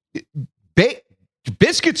dish,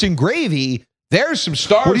 biscuits and gravy. There's some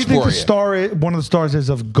stars. What do you think for the star? One of the stars is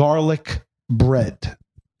of garlic bread.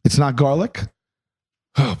 It's not garlic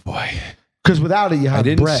Oh boy. because without it you have I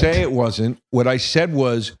didn't bread. say it wasn't. What I said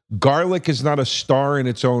was garlic is not a star in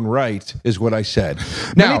its own right, is what I said.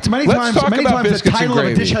 Now, many let's talk times about the biscuits and title of a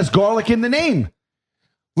gravy. dish has garlic in the name.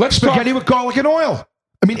 Let's Spaghetti talk with garlic and oil.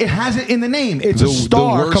 I mean, it has it in the name. It's the a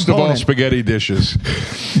star worst component. of all spaghetti dishes.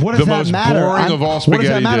 What does the that most matter? boring of all What does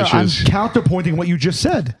that spaghetti matter? dishes. I'm counterpointing what you just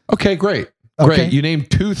said. Okay, great. Okay. Great. You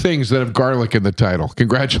named two things that have garlic in the title.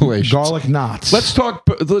 Congratulations. Garlic knots. Let's talk.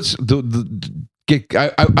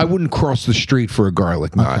 I wouldn't cross the street for a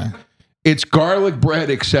garlic knot. Okay. It's garlic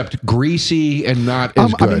bread, except greasy and not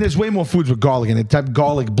as I good. mean, there's way more foods with garlic in it. Type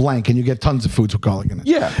garlic blank, and you get tons of foods with garlic in it.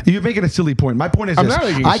 Yeah. You're making a silly point. My point is I'm this: not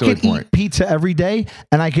making a I silly could point. eat pizza every day,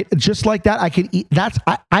 and I could just like that. I could eat.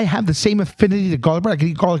 I have the same affinity to garlic bread. I could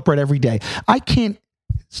eat garlic bread every day. I can't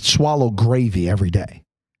swallow gravy every day.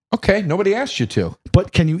 Okay, nobody asked you to.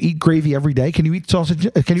 But can you eat gravy every day? Can you eat sausage?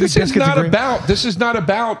 Can you This eat is biscuits not and gravy? about. This is not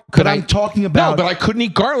about. But I'm talking about. No, but I couldn't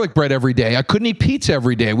eat garlic bread every day. I couldn't eat pizza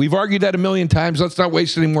every day. We've argued that a million times. Let's not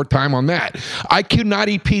waste any more time on that. I could not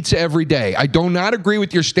eat pizza every day. I do not agree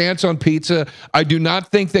with your stance on pizza. I do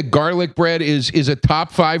not think that garlic bread is a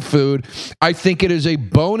top 5 food. I think it is a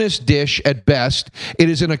bonus dish at best. It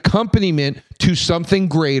is an accompaniment to something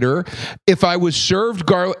greater. If I was served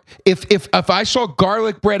garlic, if I saw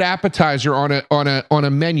garlic bread appetizer on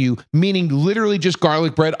a menu, meaning literally just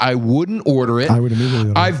garlic bread, I wouldn't order it. I would immediately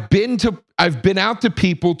order it. I've been out to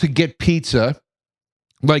people to get pizza.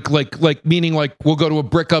 Like meaning like we'll go to a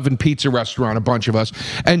brick oven pizza restaurant, a bunch of us,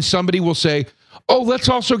 and somebody will say, "Oh, let's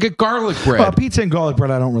also get garlic bread." Pizza and garlic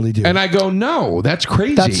bread, I don't really do. And I go, "No, that's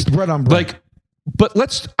crazy. That's bread on bread." Like, but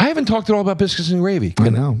I haven't talked at all about biscuits and gravy. I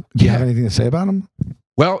know. Do you have anything to say about them?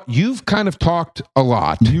 Well, you've kind of talked a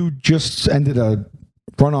lot. You just ended a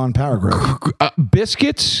run-on paragraph.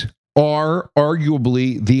 Biscuits are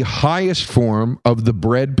arguably the highest form of the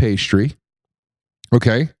bread pastry.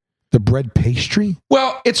 Okay. The bread pastry?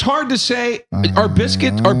 Well, it's hard to say. Are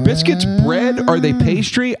biscuits bread? Are they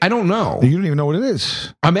pastry? I don't know. You don't even know what it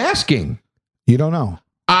is. I'm asking. You don't know.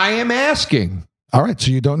 I am asking. All right,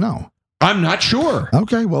 so you don't know. I'm not sure.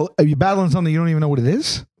 Okay, well, are you battling something you don't even know what it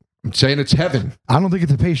is? I'm saying it's heaven. I don't think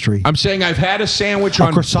it's a pastry. I'm saying I've had a sandwich A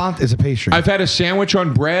on croissant is a pastry. I've had a sandwich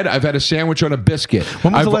on bread. I've had a sandwich on a biscuit.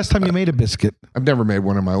 When was the last time you made a biscuit? I've never made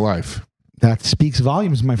one in my life. That speaks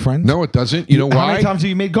volumes, my friend. No, it doesn't. You know why? How many times have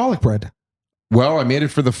you made garlic bread? Well, I made it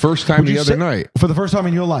for the first time the other night. For the first time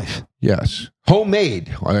in your life? Yes.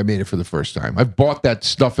 Homemade. I made it for the first time. I've bought that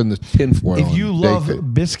stuff in the tinfoil. If you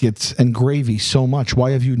love biscuits and gravy so much,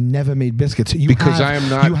 why have you never made biscuits? Because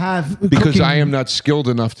I am not skilled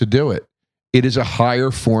enough to do it. It is a higher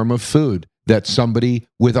form of food that somebody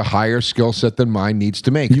with a higher skill set than mine needs to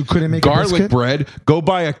make. You couldn't make garlic a biscuit? bread. Go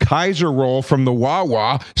buy a Kaiser roll from the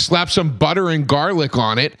Wawa, slap some butter and garlic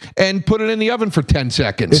on it, and put it in the oven for 10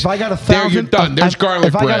 seconds. If I got $1,000, there you're done. There's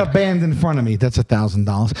garlic bread. If I got a band in front of me, that's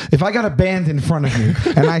 $1,000. If I got a band in front of me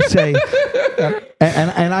and I say,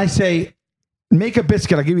 and I say, make a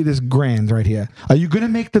biscuit, I'll give you this grand right here. Are you going to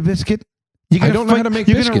make the biscuit? I don't know how to make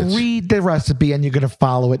biscuits. You're going to read the recipe and you're going to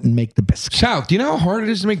follow it and make the biscuit. Sal, do you know how hard it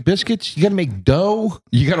is to make biscuits? You got to make dough.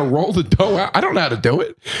 You got to roll the dough out. I don't know how to do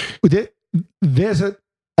it. There's an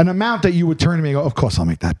amount that you would turn to me and go, of course I'll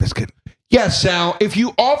make that biscuit. Yes, Sal. If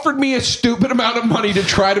you offered me a stupid amount of money to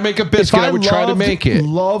try to make a biscuit, I would try to make it.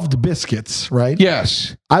 Loved biscuits, right?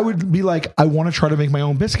 Yes. I would be like, I want to try to make my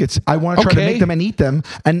own biscuits. I want to try to make them and eat them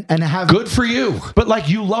and have. Good for you. But like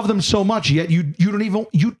you love them so much, yet you don't even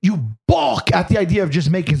you balk at the idea of just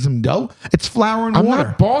making some dough. It's flour and water. I'm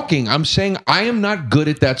not balking. I'm saying I am not good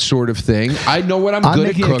at that sort of thing. I know what I'm good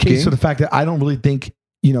at cooking. I'm making a case for the fact that I don't really think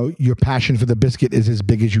your passion for the biscuit is as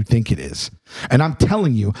big as you think it is. And I'm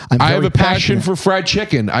telling you, I have a passion for fried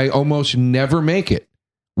chicken. I almost never make it.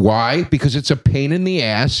 Why? Because it's a pain in the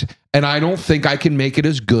ass, and I don't think I can make it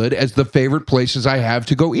as good as the favorite places I have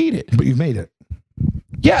to go eat it. But you've made it.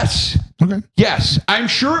 Yes. Okay. Yes. I'm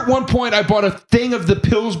sure at one point I bought a thing of the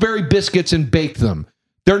Pillsbury biscuits and baked them.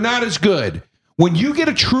 They're not as good. When you get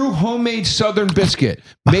a true homemade Southern biscuit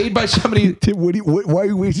made by somebody... Why are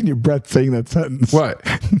you wasting your breath saying that sentence? What?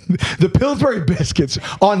 The Pillsbury biscuits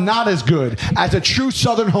are not as good as a true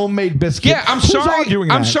Southern homemade biscuit. Yeah, I'm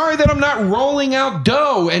sorry that I'm not rolling out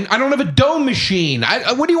dough, and I don't have a dough machine.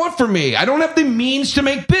 What do you want from me? I don't have the means to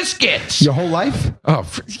make biscuits. Your whole life? Oh,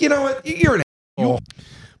 you know what? You're an asshole.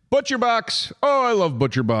 Butcher Box. Oh, I love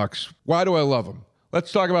Butcher Box. Why do I love them?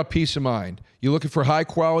 Let's talk about peace of mind. You looking for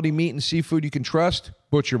high-quality meat and seafood you can trust?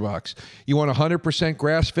 Butcher Box. You want 100%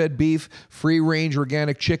 grass-fed beef, free-range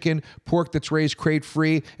organic chicken, pork that's raised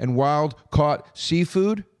crate-free, and wild-caught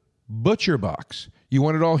seafood? Butcher Box. You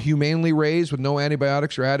want it all humanely raised with no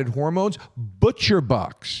antibiotics or added hormones? Butcher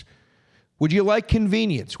Box. Would you like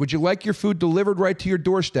convenience? Would you like your food delivered right to your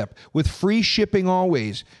doorstep with free shipping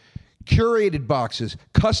always? Curated boxes,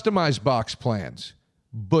 customized box plans?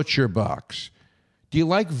 Butcher Box. Do you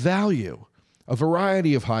like value? A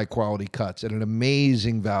variety of high-quality cuts at an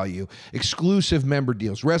amazing value. Exclusive member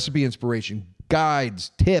deals, recipe inspiration,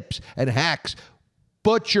 guides, tips, and hacks.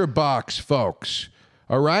 Butcher Box, folks.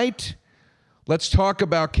 All right? Let's talk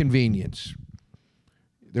about convenience.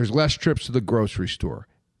 There's less trips to the grocery store.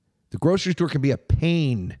 The grocery store can be a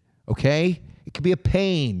pain, okay? It can be a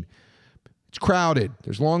pain. It's crowded.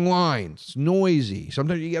 There's long lines. It's noisy.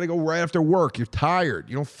 Sometimes you got to go right after work. You're tired.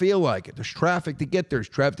 You don't feel like it. There's traffic to get there. There's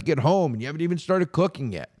traffic to get home, and you haven't even started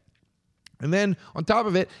cooking yet. And then on top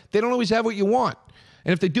of it, they don't always have what you want.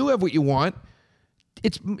 And if they do have what you want,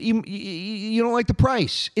 you don't like the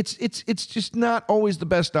price. It's just not always the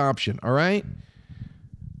best option, all right?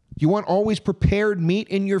 You want always prepared meat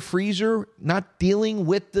in your freezer, not dealing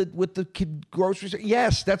with the grocery store?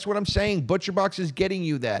 Yes, that's what I'm saying. ButcherBox is getting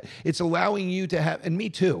you that. It's allowing you to have, and me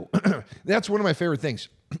too. That's one of my favorite things.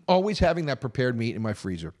 Always having that prepared meat in my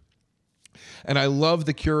freezer. And I love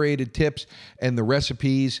the curated tips and the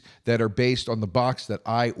recipes that are based on the box that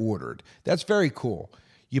I ordered. That's very cool.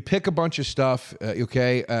 You pick a bunch of stuff,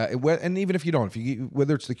 okay, and even if you don't,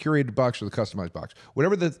 whether it's the curated box or the customized box,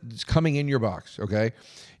 whatever that's coming in your box, okay,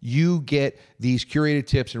 you get these curated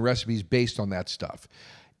tips and recipes based on that stuff.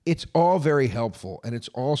 It's all very helpful, and it's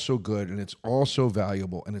also good, and it's also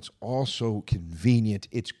valuable, and it's also convenient.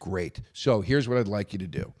 It's great. So here's what I'd like you to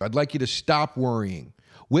do. I'd like you to stop worrying.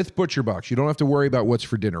 With ButcherBox, you don't have to worry about what's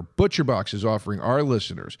for dinner. ButcherBox is offering our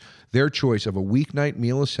listeners their choice of a weeknight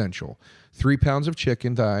meal essential: 3 pounds of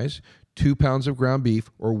chicken thighs, 2 pounds of ground beef,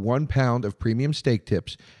 or 1 pound of premium steak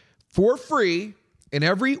tips for free in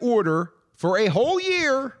every order for a whole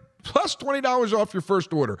year, plus $20 off your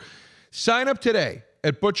first order. Sign up today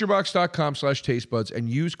at butcherbox.com/tastebuds and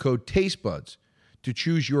use code tastebuds to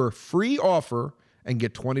choose your free offer and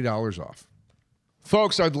get $20 off.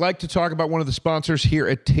 Folks, I'd like to talk about one of the sponsors here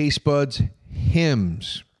at Taste Buds,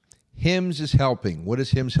 Hims. Hims is helping. What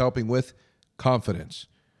is Hims helping with? Confidence.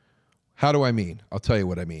 How do I mean? I'll tell you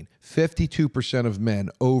what I mean. 52% of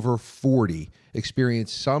men over 40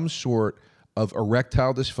 experience some sort of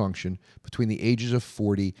erectile dysfunction between the ages of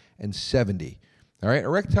 40 and 70. All right?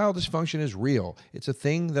 Erectile dysfunction is real. It's a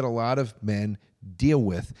thing that a lot of men deal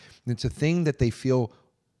with. It's a thing that they feel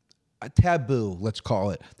a taboo, let's call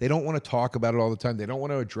it. They don't want to talk about it all the time. They don't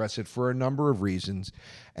want to address it for a number of reasons.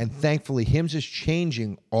 And thankfully, Hims is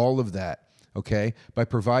changing all of that, okay, by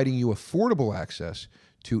providing you affordable access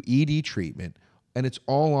to ED treatment, and it's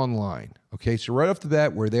all online, okay? So right off the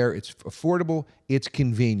bat, we're there. It's affordable. It's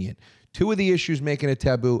convenient. 2 of the issues making it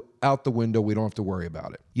taboo out the window. We don't have to worry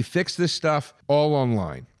about it. You fix this stuff all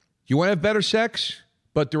online. You want to have better sex,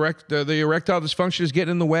 but the erectile dysfunction is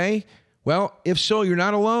getting in the way? Well, if so, you're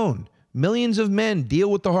not alone. Millions of men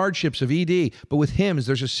deal with the hardships of ED, but with Hims,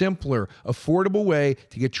 there's a simpler, affordable way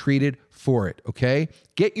to get treated for it, okay?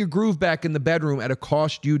 Get your groove back in the bedroom at a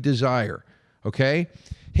cost you desire, okay?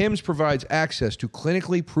 Hims provides access to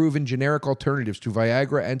clinically proven generic alternatives to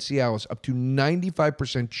Viagra and Cialis up to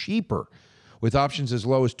 95% cheaper, with options as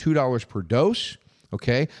low as $2 per dose.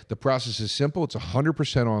 Okay, the process is simple. It's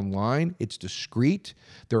 100% online. It's discreet.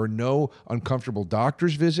 There are no uncomfortable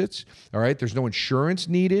doctor's visits. All right, there's no insurance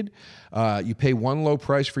needed. You pay one low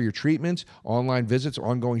price for your treatments, online visits,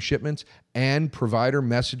 ongoing shipments, and provider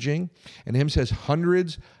messaging. And Hims has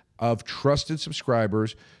hundreds of trusted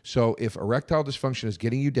subscribers. So if erectile dysfunction is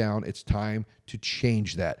getting you down, it's time to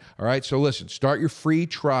change that. All right, so listen, start your free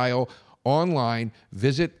trial online.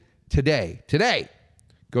 Visit today.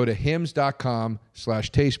 Go to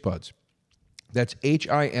hims.com/tastebuds. That's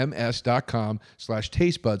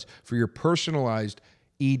HIMS.com/tastebuds for your personalized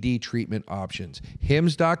ED treatment options.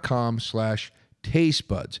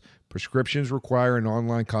 hims.com/tastebuds. Prescriptions require an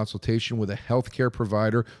online consultation with a healthcare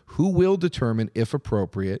provider who will determine if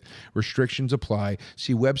appropriate. Restrictions apply.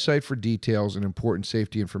 See website for details and important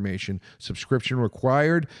safety information. Subscription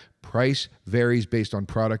required. Price varies based on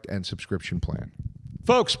product and subscription plan.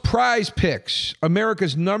 Folks, Prize Picks,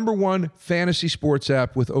 America's #1 fantasy sports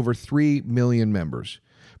app with over 3 million members.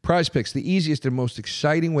 Prize Picks, the easiest and most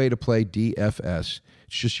exciting way to play DFS.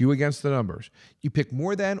 It's just you against the numbers. You pick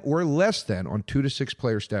more than or less than on 2 to 6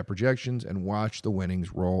 player stat projections and watch the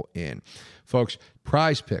winnings roll in. Folks,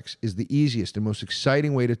 Prize Picks is the easiest and most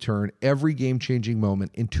exciting way to turn every game-changing moment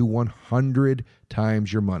into 100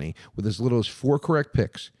 times your money. With as little as 4 correct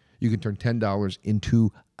picks, you can turn $10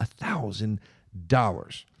 into $1,000.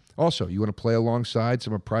 Also, you want to play alongside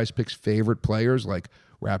some of Prize Picks' favorite players like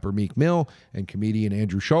rapper Meek Mill and comedian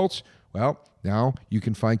Andrew Schultz? Well, now you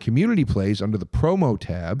can find community plays under the promo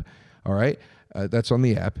tab, all right? That's on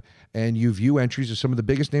the app. And you view entries of some of the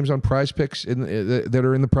biggest names on Prize Picks that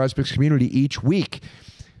are in the Prize Picks community each week.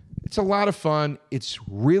 It's a lot of fun. It's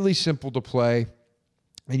really simple to play.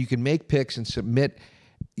 And you can make picks and submit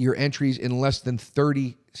your entries in less than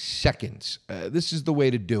 30 seconds. This is the way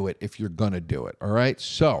to do it if you're going to do it, all right?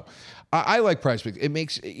 So I like Prize Picks. It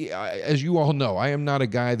makes, as you all know, I am not a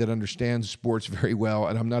guy that understands sports very well,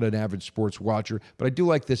 and I'm not an avid sports watcher, but I do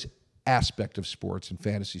like this aspect of sports and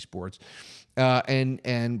fantasy sports.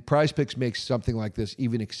 And Prize Picks makes something like this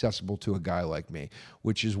even accessible to a guy like me,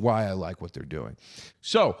 which is why I like what they're doing.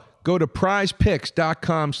 So go to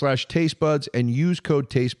prizepicks.com/tastebuds and use code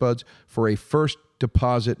tastebuds for a first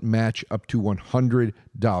deposit match up to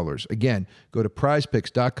 $100. Again, go to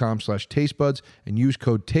prizepicks.com/tastebuds and use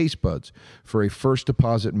code tastebuds for a first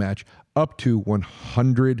deposit match up to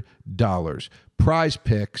 $100. Prize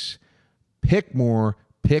Picks, pick more,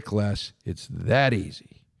 pick less. It's that easy.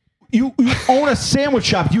 You own a sandwich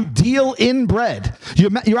shop. You deal in bread.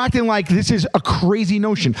 You're acting like this is a crazy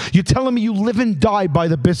notion. You're telling me you live and die by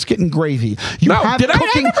the biscuit and gravy. I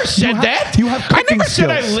never said that. You have cooking I never said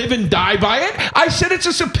I skills. live and die by it. I said it's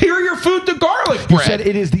a superior food to garlic bread. You said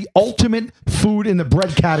it is the ultimate food in the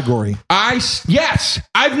bread category. Yes.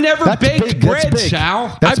 I've never That's baked big. That's bread, big.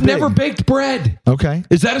 Sal. That's I've never big. baked bread. Okay.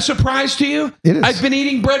 Is that a surprise to you? It is. I've been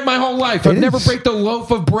eating bread my whole life. I've It never is. baked a loaf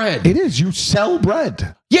of bread. It is. You sell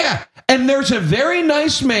bread. Yeah. And there's a very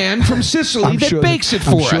nice man from Sicily that bakes it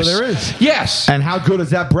for us. I'm sure there is. Yes. And how good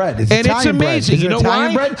is that bread? It's And it's Italian bread. amazing. Is it You know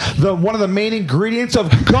Italian why? bread? One of the main ingredients of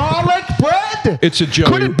garlic bread? It's a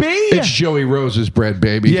Joey. Could it be? It's Joey Rose's bread,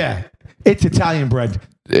 baby. Yeah. It's Italian bread.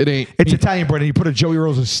 It ain't. It's Italian bread, and you put a Joey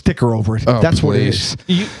Rosa sticker over it. Oh, That's please. what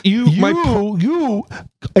it is. You,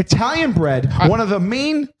 Italian bread, one of the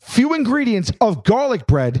main few ingredients of garlic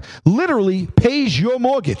bread, literally pays your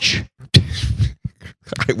mortgage.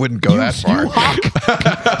 I wouldn't go that far.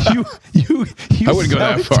 You I wouldn't go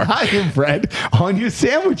sell that far. Italian bread on your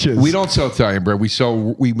sandwiches. We don't sell Italian bread.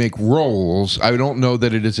 We make rolls. I don't know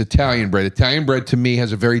that it is Italian bread. Italian bread to me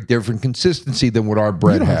has a very different consistency than what our You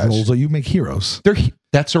bread don't have has. rolls, though. You make heroes.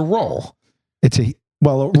 That's a roll. It's a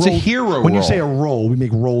roll. It's a hero When you roll. say a roll, we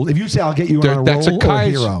make rolls. If you say I'll get you on a That's roll a or a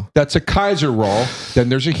Kaiser. hero. That's a Kaiser roll. Then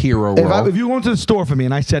there's a hero roll. If you go into the store for me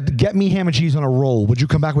and I said, get me ham and cheese on a roll, would you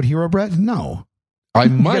come back with hero bread? No. I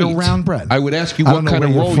might Get a round bread. I would ask you I what don't know kind of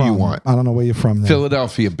where roll you're you from. want. I don't know where you're from. Then.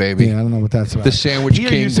 Philadelphia, baby. Yeah, I don't know what that's about. The sandwich Here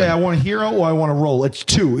kingdom. you say I want a hero or I want a roll. It's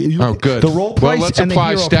two. Oh, good. The roll price well, let's and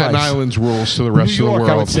apply the hero Staten price. Island's rules to the rest New of York, the world.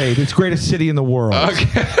 I would say. It's the greatest city in the world.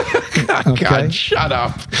 Okay. Okay. God, shut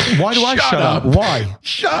up. Why do I shut up? Why?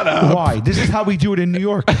 Shut up. Why? This is how we do it in New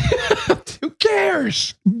York. Who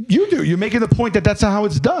cares? You do. You're making the point that that's how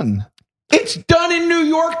it's done. It's done in New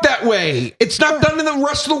York that way. It's not done in the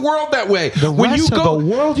rest of the world that way. The rest of the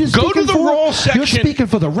world you're go to speaking the for? roll section. You're speaking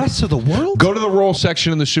for the rest of the world? Go to the roll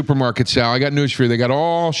section in the supermarket, Sal. I got news for you. They got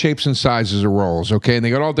all shapes and sizes of rolls, okay? And they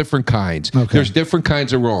got all different kinds. Okay. There's different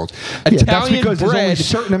kinds of rolls. Yeah, that's Italian because there's only a bread,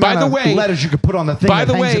 certain by amount the of way, letters you can put on the thing by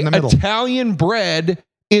that the hangs way, in the middle. Italian bread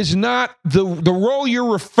is not the roll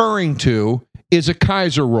you're referring to is a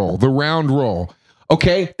Kaiser roll, the round roll.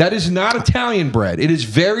 Okay, that is not Italian bread. It is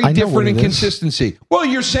very different in consistency. Well,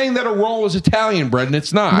 you're saying that a roll is Italian bread, and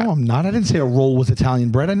it's not. No, I'm not. I didn't say a roll was Italian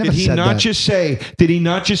bread. I never Did he said not that. just say? Did he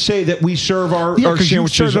not just say that we serve our Yeah, because you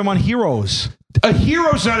sandwiches? serve them on heroes. A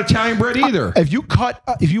hero's not Italian bread either. If you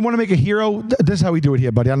want to make a hero, this is how we do it here,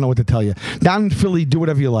 buddy. I don't know what to tell you. Down in Philly, do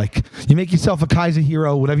whatever you like. You make yourself a Kaiser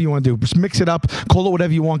hero, whatever you want to do. Just mix it up, call it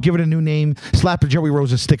whatever you want, give it a new name, slap a Joey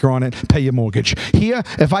Rosa sticker on it, pay your mortgage. Here,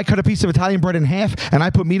 if I cut a piece of Italian bread in half and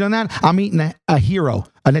I put meat on that, I'm eating a hero,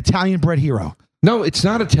 an Italian bread hero. No, it's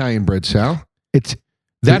not Italian bread, Sal.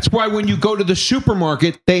 That's why when you go to the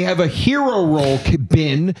supermarket, they have a hero roll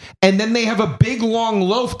bin, and then they have a big long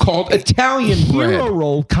loaf called Italian bread. Hero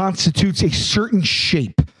roll constitutes a certain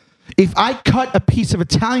shape. If I cut a piece of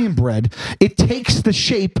Italian bread, it takes the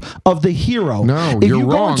shape of the hero. No, if you're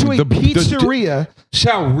you wrong. go into a pizzeria,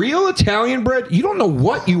 Sal, real Italian bread? You don't know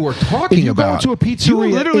what you are if talking you go about. into a pizzeria,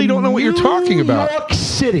 You literally in don't know what you're talking about. New York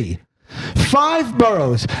City. 5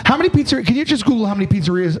 boroughs. How many pizzerias? Can you just Google how many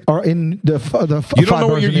pizzerias are in the You don't 5 know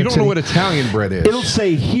boroughs in New York you don't know City? what Italian bread is. It'll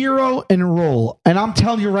say hero and roll, and I'm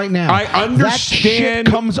telling you right now, I understand that shit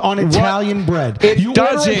comes on Italian bread. It you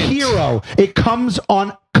doesn't. order a hero, it comes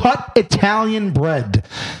on cut Italian bread.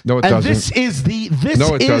 No, it and doesn't. this is the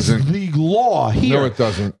No, it doesn't. the law here. No, it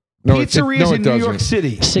doesn't. No, Pizzerias in New York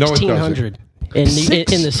City. 1,600 in the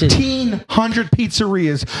city. 1,600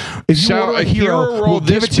 pizzerias. If you Sal, order a hero roll we'll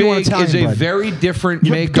give this it to you on big Italian is a bread. very different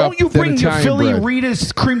makeup Don't you than bring your Italian Philly bread.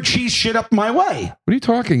 Rita's cream cheese shit up my way. What are you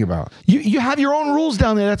talking about? You have your own rules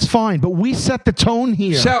down there. That's fine. But we set the tone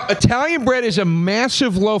here. Sal, Italian bread is a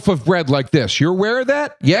massive loaf of bread like this. You're aware of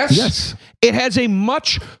that? Yes? Yes. It has a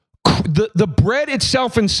much... The bread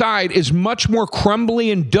itself inside is much more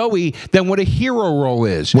crumbly and doughy than what a hero roll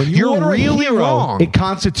is. When you order really a hero, wrong. it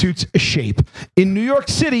constitutes a shape. In New York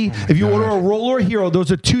City, if you order a roll or a hero,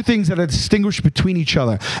 those are two things that are distinguished between each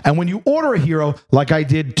other. And when you order a hero, like I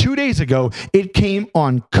did 2 days ago, it came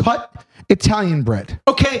on cut Italian bread.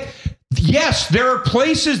 Okay. Yes, there are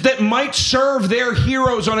places that might serve their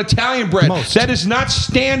heroes on Italian bread. Most. That is not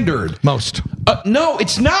standard. Most. No,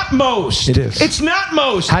 it's not most. It is. It's not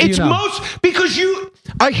most. How do you It's know? most because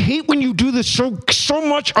I hate when you do this so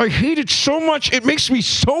much. I hate it so much. It makes me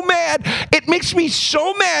so mad. It makes me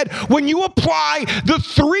so mad when you apply the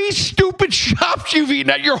 3 stupid shops you've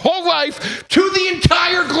eaten at your whole life to the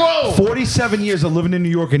entire globe. 47 years of living in New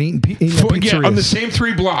York and eating pizzerias. Yeah, on the same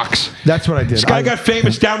 3 blocks. That's what I did. This guy got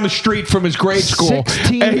famous down the street from his grade school,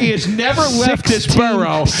 and he has never left this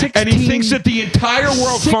borough, and he thinks that the entire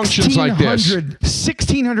world functions like this.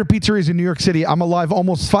 1,600 pizzerias in New York City. I'm alive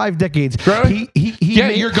almost 5 decades. Really?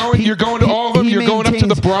 You're going to all of them. You're going up to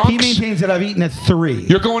the Bronx. He maintains that I've eaten at 3.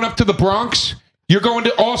 You're going up to the Bronx. You're going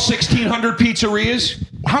to all 1,600 pizzerias.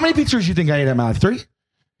 How many pizzerias do you think I ate at my life? 3?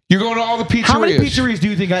 You're going to all the pizzerias. How many pizzerias do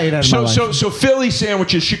you think I ate at my life? So Philly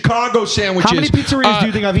sandwiches, Chicago sandwiches. How many pizzerias do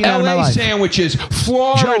you think I've eaten out of my LA life? sandwiches,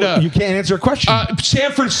 Florida. Joe, you can't answer a question.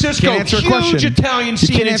 San Francisco. Can't answer a question. Huge Italian You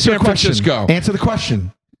scene can't in answer San a question. Francisco. Answer the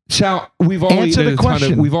question. Sal, we've all Answer eaten the a ton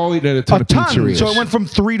question. of pizzerias. So it went from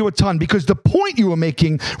 3 to a ton because the point you were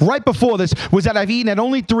making right before this was that I've eaten at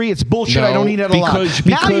only 3. It's bullshit. No, I don't eat at a lot.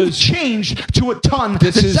 Now you've changed to a ton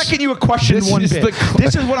the second you questioned one bit.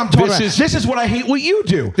 This is what I'm talking about. This is what I hate what you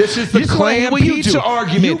do. This is the clam pizza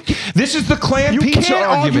argument. This is the clam pizza argument. You can't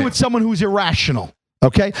argue with someone who's irrational.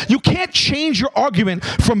 Okay? You can't change your argument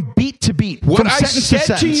from beat to beat. What from I sentence said to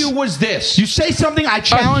to sentence. you was this. You say something, I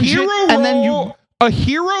challenge it, and then you... A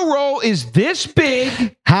hero roll is this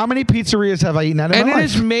big. How many pizzerias have I eaten out of my life? And it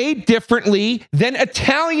is made differently than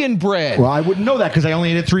Italian bread. Well, I wouldn't know that because I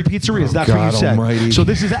only ate at 3 pizzerias. That's God what you said. almighty. So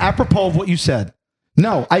this is apropos of what you said.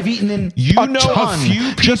 No, I've eaten in a ton,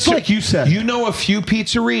 just like you said. You know a few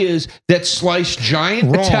pizzerias that slice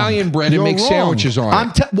giant Italian bread and make sandwiches on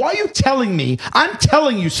it. Why are you telling me? I'm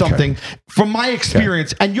telling you something from my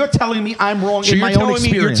experience, and you're telling me I'm wrong in my own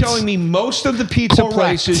experience. You're telling me most of the pizza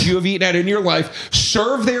places you have eaten at in your life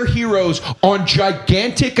serve their heroes on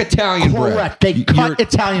gigantic Italian bread. Correct. They cut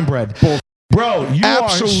Italian bread. Bro, you are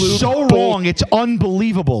so wrong. It's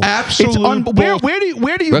unbelievable. Absolute where do you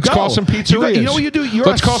go? Let's call some pizzerias. You know what you do? You're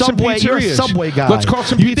a Subway guy. Let's call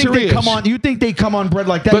some pizzerias. You think they come on bread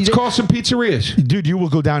like that? Let's call some pizzerias. Dude, you will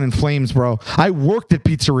go down in flames, bro. I worked at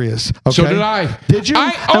pizzerias. Okay? So did I. Did you?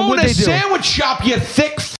 I own a sandwich shop, you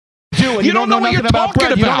thick and you don't know what you're talking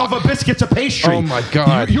about. You don't know if a biscuit's a pastry. Oh my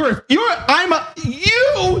God. You don't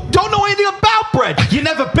know anything about bread. You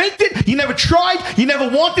never baked it. You never tried. You never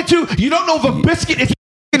wanted to. You don't know if a biscuit is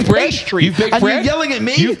pastry. You've baked and bread? you're yelling at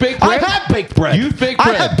me. You've baked bread? I have baked bread. You've baked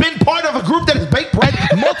bread. I have been part of a group that has baked bread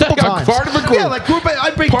multiple times. Part of a group. Yeah, like group.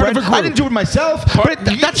 I baked bread. I didn't do it myself.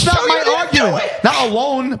 That's not my argument. Not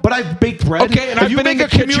alone, but I've baked bread. Okay, and I've been in the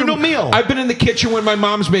communal meal. I've been in the kitchen when my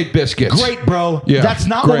mom's made biscuits. Great, bro. Yeah, that's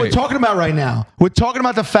not what we're talking about right now. We're talking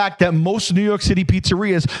about the fact that most New York City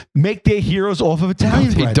pizzerias make their heroes off of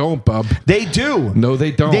Italian bread. They don't, bub. They do. No,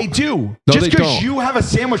 they don't. They do. No, Just because don't. you have a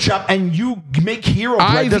sandwich shop and you make hero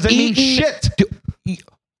bread doesn't mean shit.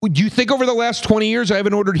 Do you think over the last 20 years I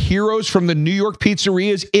haven't ordered heroes from the New York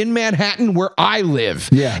pizzerias in Manhattan where I live?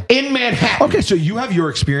 Yeah. In Manhattan. Okay, so you have your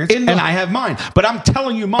experience and I have mine. But I'm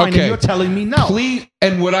telling you mine and you're telling me no. Please,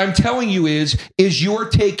 and what I'm telling you is you're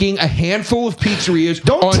taking a handful of pizzerias.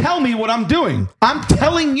 Don't tell me what I'm doing. I'm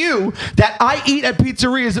telling you that I eat at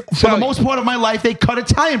pizzerias for the most part of my life. They cut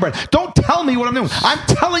Italian bread. Don't tell me what I'm doing. I'm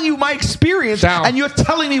telling you my experience and you're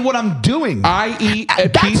telling me what I'm doing. I eat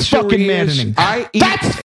at That's pizzerias. Fucking maddening.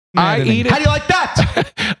 How do you like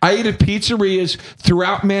that? I eat at pizzerias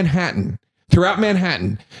throughout Manhattan.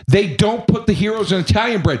 They don't put the heroes in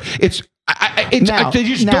Italian bread. They just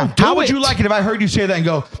don't do How would you like it if I heard you say that and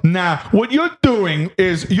go, nah, what you're doing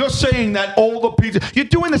is you're saying that all the pizza, you're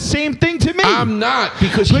doing the same thing to me. I'm not,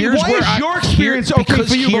 because here's where your experience okay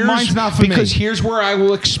for you, but mine's not for me. Because here's where I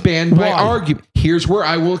will expand my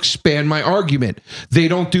argument. They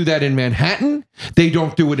don't do that in Manhattan. They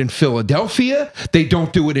don't do it in Philadelphia. They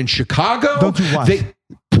don't do it in Chicago. Don't do what? They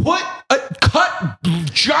cut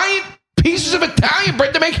giant pieces of Italian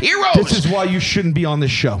bread to make heroes. This is why you shouldn't be on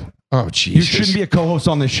this show. Oh, Jesus. You shouldn't be a co-host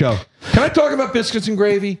on this show. Can I talk about biscuits and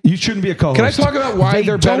gravy? You shouldn't be a co-host. Can I talk about why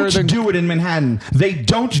they're better than... They don't do it in Manhattan. They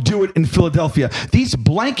don't do it in Philadelphia. These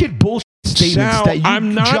blanket bullshit statements that you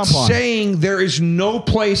I'm not jump on. saying there is no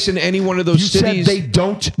place in any one of those cities... You said they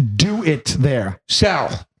don't do it there.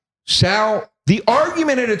 Sal, the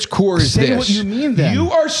argument at its core is this. Say what you mean then.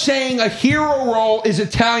 You are saying a hero roll is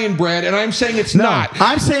Italian bread, and I'm saying it's not.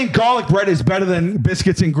 I'm saying garlic bread is better than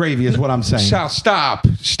biscuits and gravy is what I'm saying. Sal, stop.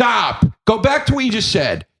 Go back to what you just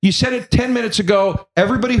said. You said it 10 minutes ago.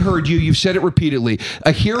 Everybody heard you. You've said it repeatedly.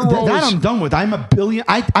 A hero roll that I'm done with. I'm a billion.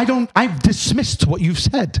 I've dismissed what you've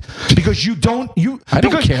said because you don't. I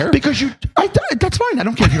don't care. Because you. That's fine. I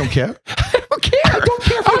don't care if you don't care. I don't care. I don't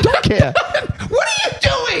care if you don't care. What are you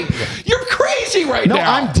doing? You're crazy. crazy right No,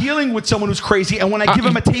 now. I'm dealing with someone who's crazy, and when I give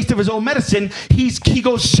him a taste of his own medicine, he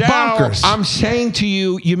goes bonkers. I'm saying to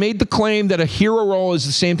you, you made the claim that a hero roll is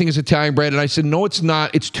the same thing as Italian bread, and I said, no, it's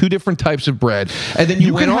not. It's two different types of bread. And then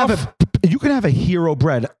you went off. You can have a hero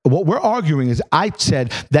bread. What we're arguing is I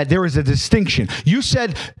said that there is a distinction. You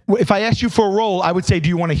said, if I asked you for a roll, I would say, do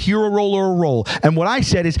you want a hero roll or a roll? And what I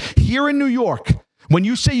said is, here in New York, when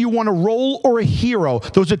you say you want a roll or a hero,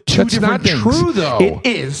 those are two different things. That's not true, though. It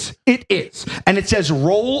is. It is. And it says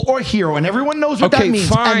roll or hero, and everyone knows what that means.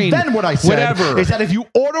 Fine. And then what I said is that if you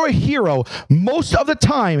order a hero, most of the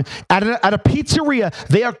time at a pizzeria,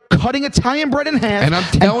 they are cutting Italian bread in half and I'm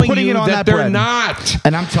telling putting you it on that they're not.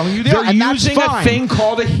 And I'm telling you they're and using that's fine. a thing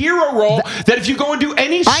called a hero roll that if you go into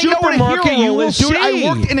any supermarket, you will see.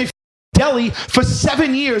 I worked in a deli for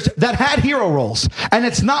 7 years that had hero rolls, and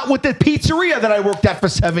it's not what the pizzeria that I worked at for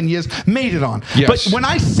 7 years made it on. Yes. But when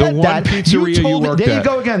I said that, pizzeria you told me, there at. you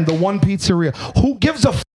go again, the one pizzeria. Who gives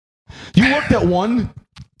a you worked at one?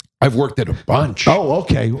 I've worked at a bunch. Oh,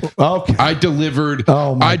 okay. I delivered.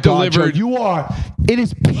 Oh my God, Joe, you are. It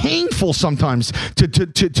is painful sometimes to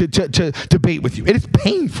debate with you. It is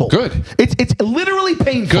painful. Good. It's literally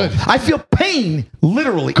painful. Good. I feel pain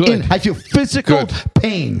literally. Good. I feel physical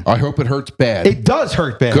pain. I hope it hurts bad. It does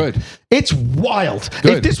hurt bad. Good. It's wild.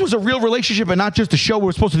 Good. If this was a real relationship and not just a show where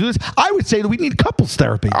we're supposed to do this, I would say that we need couples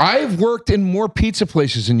therapy. I've worked in more pizza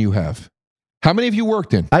places than you have. How many have you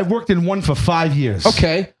worked in? I've worked in one for 5 years.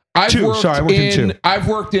 Okay. I worked in two. I've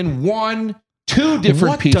worked in 2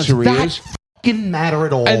 different pizzerias. Does that fucking matter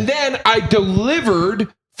at all? And then I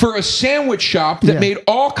delivered for a sandwich shop that made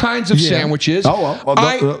all kinds of sandwiches.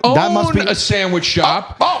 I own a sandwich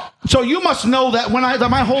shop. So you must know that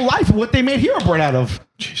my whole life what they made hero bread out of.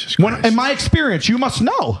 Jesus Christ. In my experience, you must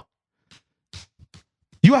know.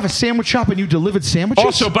 You have a sandwich shop and you delivered sandwiches?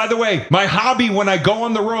 Also, by the way, my hobby when I go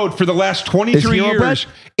on the road for the last 23 years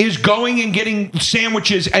is going and getting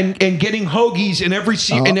sandwiches and getting hoagies in every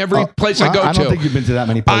place I go to. I don't think you've been to that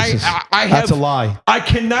many places. That's a lie. I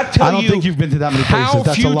cannot tell you. I don't think you've been to that many places.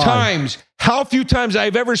 That's a lie. How few times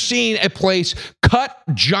I've ever seen a place cut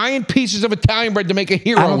giant pieces of Italian bread to make a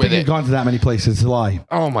hero with it. I don't think you've gone to that many places. It's a lie.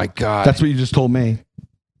 Oh, my God. That's what you just told me.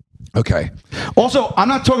 Okay. Also, I'm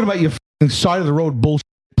not talking about your side of the road bullshit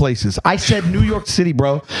places. I said New York City,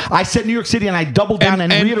 bro. I said New York City, and I doubled down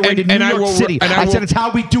and reiterated New York City. I said it's how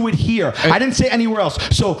we do it here. I didn't say anywhere else.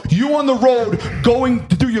 So you on the road going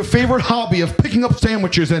to do your favorite hobby of picking up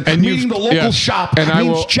sandwiches and meeting the local shop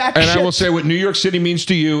means jack shit. And I will say what New York City means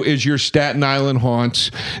to you is your Staten Island haunts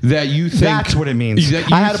that you think. That's what it means.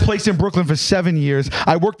 I had a place in Brooklyn for 7 years.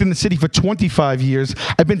 I worked in the city for 25 years.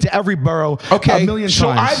 I've been to every borough a million times. So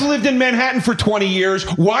I've lived in Manhattan for 20 years.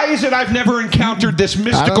 Why is it I've never encountered this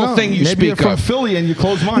mystical thing you Maybe speak you're from of? Philly and you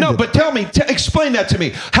close-minded. No, but tell me, explain that to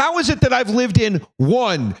me. How is it that I've lived in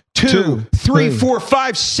 1, 2, 3, 4,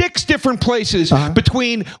 5, 6 different places?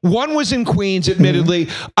 Between one was in Queens, admittedly.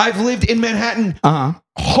 I've lived in Manhattan,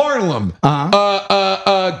 Harlem,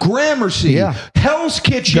 Gramercy, Hell's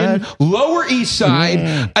Kitchen, Lower East Side,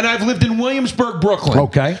 and I've lived in Williamsburg, Brooklyn.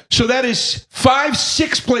 Okay. So that is 5,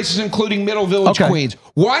 6 places, including Middle Village, Queens.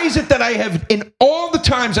 Why is it that I have, in all the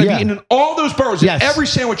times I've eaten in all those boroughs, in every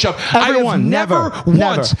sandwich shop, Everyone, I have never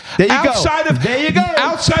once, there you outside go. of, there you go.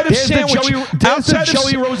 outside of sandwich, outside of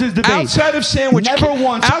Joey Rose's debate. Outside of sandwich, never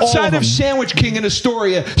once, outside of Sandwich King in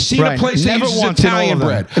Astoria, seen a place that uses Italian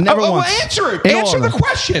bread. Well, answer it. Answer the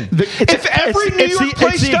question. If every New York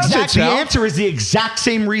place does it, the answer is the exact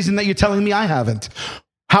same reason that you're telling me I haven't.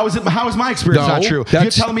 How is my experience not true? You're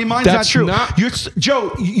telling me mine's not true.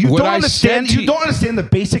 Joe, you don't understand. You don't understand the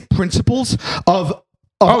basic principles of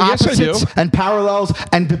opposites and parallels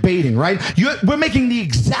and debating, right? We're making the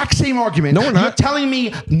exact same argument. No, we're not. You're telling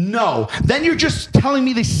me no. Then you're just telling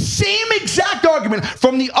me the same exact argument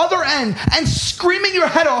from the other end and screaming your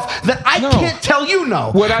head off that I can't tell you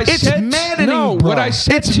no. It's maddening, bro. What I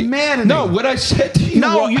said it's maddening. No, what I said to you.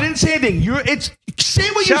 No, you didn't say anything. Say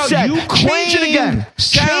what you said. Change it again.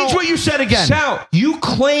 Change what you said again. Sal, you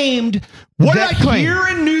claimed what did I claim? Here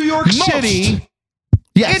in New York City.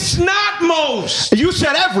 Yes. It's not most. You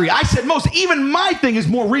said every. I said most. Even my thing is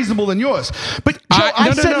more reasonable than yours. But Joe,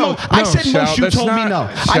 I said most. You told me no.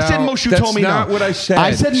 I said most. You told me no. That's not what I said.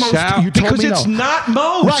 I said most. You told me no. Because it's not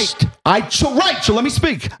most. Right. So let me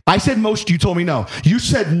speak. I said most. You told me no. You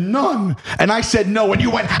said none, and I said no, and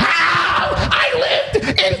you went, how? I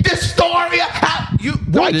lived in Astoria.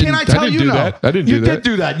 Why can't I tell you no? I didn't do that. You did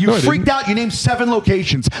do that. You freaked out. You named 7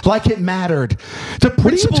 locations like it mattered. The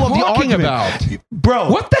principle of the argument, about? Bro.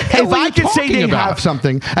 What the hell If are you I could say talking they about? have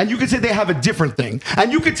something, and you could say they have a different thing,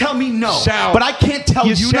 and you could tell me no, Sal, but I can't tell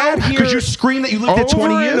you no sat here because you scream that you lived here 20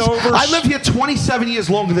 over and years. over. I lived here 27 years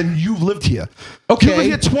longer than you've lived here. Okay. You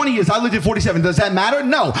lived here 20 years. I lived here 47. Does that matter?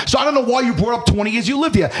 No. So I don't know why you brought up 20 years you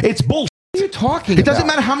lived here. It's bullshit. What are you talking It doesn't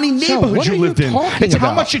matter how many neighborhoods you lived in. It's how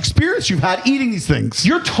about? much experience you've had eating these things.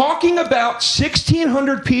 You're talking about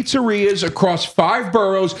 1,600 pizzerias across 5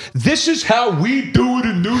 boroughs. This is how we do it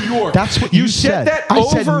in New York. That's what you said. That I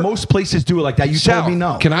said most places do it like that. You Sal, told me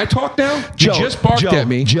no. Can I talk now? Joe, You just barked at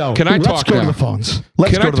me. Joe, can I talk now? Let's go to the phones.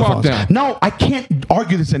 Let's Can go I to the talk phones. now? No, I can't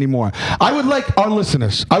argue this anymore. I would like our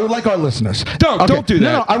listeners. Don't do that.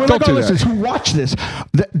 No, I would Don't like our do that. listeners who watch this.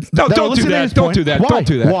 No, don't do that. Don't do that. Why? Don't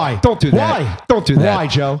do that. Why? Don't do that. Why? Don't do that. Why,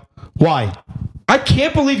 Joe? Why? I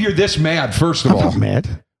can't believe you're this mad, first of I'm all. not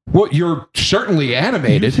mad. Well, you're certainly You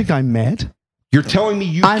animated. think I'm mad? You're telling me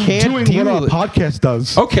you I'm can't doing deal what with our podcast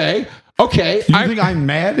does. Okay. You think I'm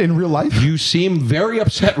mad in real life? You seem very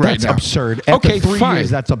upset right That's now. absurd. After Okay, 3 fine.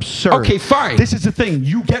 years, that's absurd. Okay, fine. This is the thing.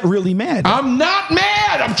 You get really mad. I'm not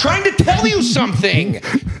mad. I'm trying to tell you something.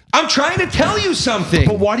 I'm trying to tell you something.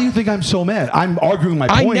 But why do you think I'm so mad? I'm arguing my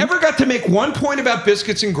I point. never got to make one point about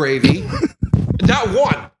biscuits and gravy. Not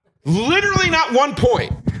one. Literally not one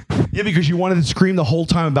point. Yeah, because you wanted to scream the whole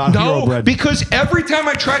time about hero No, bread. because every time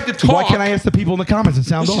I tried to talk. Why can't I ask the people in the comments and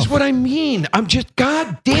sound This off? is what I mean. I'm just,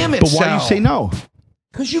 God damn it, But why do you Sal. say no?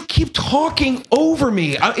 Because you keep talking over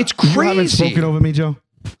me. It's You haven't crazy. spoken over me, Joe.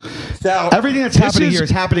 Sal, Everything that's this happening here is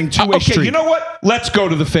happening two-way Okay, street. you know what? Let's go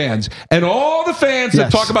to the fans. And all the fans that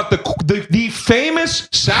Yes. talk about the famous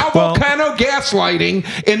Sal Well- Vulcano gaslighting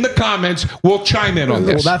in the comments will chime in on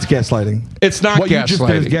Well, this. that's gaslighting. It's not What you just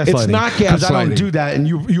did is gaslighting. gaslighting. It's not Because I don't gaslighting. do that, and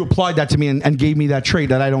you applied that to me and gave me that trait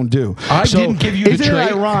that I don't do. I didn't give you the isn't trait.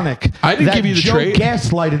 it ironic I didn't that give you the Joe trait.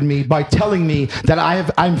 gaslighted me by telling me that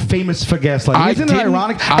I'm famous for gaslighting? Isn't it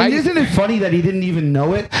ironic? And isn't it funny that he didn't even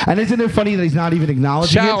know it? And isn't it funny that he's not even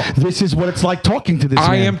acknowledging Sal, it? This is what it's like talking to this man.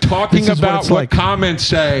 I am talking This is about it's what like. comments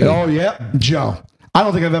say. Oh yeah, Joe. I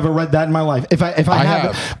don't think I've ever read that in my life. If I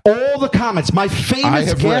have all the comments, my famous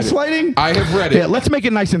have read it. gaslighting. I have read it. Yeah, let's make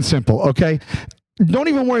it nice and simple, okay? Don't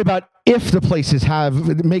even worry about if the places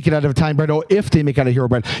make it out of Italian bread or if they make out of hero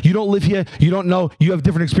bread. You don't live here. You don't know. You have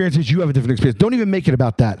different experiences. You have a different experience. Don't even make it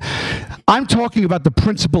about that. I'm talking about the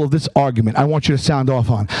principle of this argument. I want you to sound off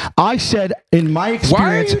on. I said in my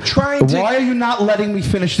experience. Why are you trying to? Why are you not letting me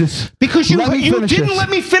finish this? Because you Let me didn't finish this. let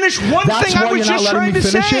me finish one That's thing why I was you're not just letting trying me to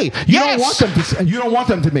finish say. it. You Yes. don't want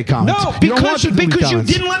them to make comments. No, You don't want because them to make you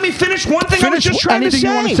comments. didn't let me finish one thing I was Finish just trying to anything say.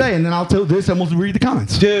 you want to say, and then I'll tell this, and we'll read the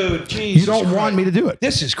comments. Dude, Jesus You don't want me to do it.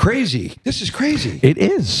 This is crazy. This is crazy. It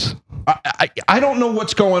is. I don't know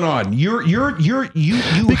what's going on. You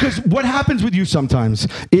Because what happens with you sometimes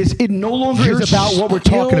is it no longer you're is about what we're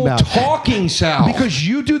talking still about. Talking, Sal. Because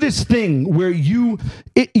you do this thing where you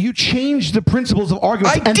change the principles of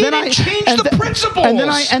arguments. I didn't change the principles. And then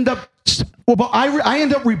I end up. Well, but I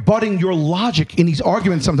end up rebutting your logic in these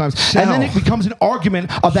arguments sometimes, Sal, and then it becomes an argument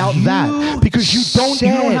about that because you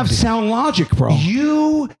don't have sound logic, bro.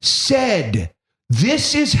 You said.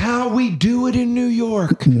 This is how we do it in New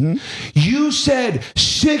York. Mm-hmm. You said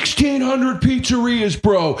 1,600 pizzerias,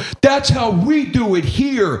 bro. That's how we do it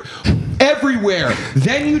here, everywhere.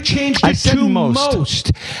 Then you changed it to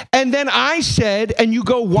most. And then I said, and you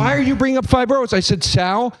go, why are you bringing up 5 boroughs? I said,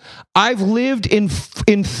 Sal, I've lived in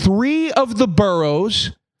 3 of the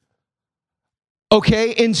boroughs,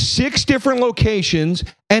 okay, in 6 different locations,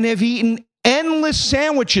 and have eaten endless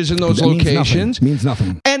sandwiches in those locations. Means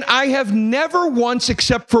nothing. And I have never once,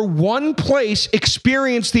 except for one place,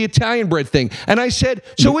 experienced the Italian bread thing. And I said,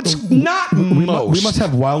 so it's not most. We must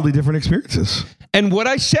have wildly different experiences. And what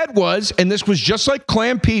I said was, and this was just like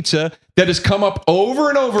clam pizza that has come up over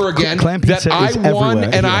and over again, Clam pizza that I is won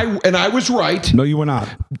everywhere. and I was right. No, you were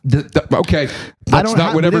not. Okay, that's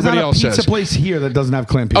not what everybody else says. There's not a pizza place here that doesn't have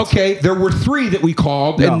clam pizza. Okay, there were 3 that we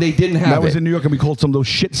called, No, and they didn't have That was it. in New York, and we called some of those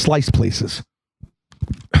shit slice places.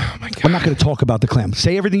 Oh my God. I'm not going to talk about the clam.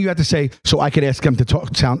 Say everything you have to say, so I could ask them to talk.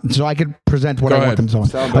 So I could present what Go I ahead. want them to.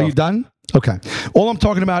 Sound Are off. you done? Okay. All I'm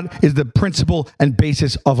talking about is the principle and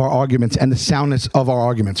basis of our arguments and the soundness of our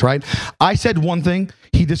arguments. Right? I said one thing.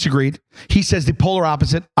 He disagreed. He says the polar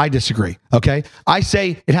opposite. I disagree. Okay. I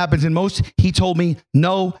say it happens in most. He told me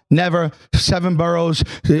no, never, 7 boroughs,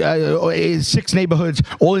 6 neighborhoods,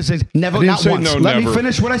 all these things. Never, not once. No, Let never. me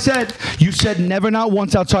finish what I said. You said never, not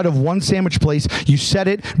once outside of one sandwich place. You said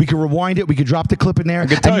it. We could rewind it. We could drop the clip in there.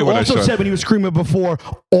 tell And you you what I also said. said when he was screaming before,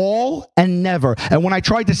 all and never. And when I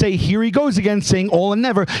tried to say, here he goes again, saying all and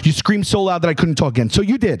never, you screamed so loud that I couldn't talk again. So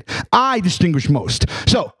you did. I distinguish most.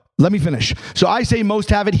 So let me finish. So I say most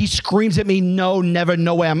have it. He screams at me, no, never,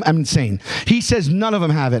 no way, I'm insane. He says none of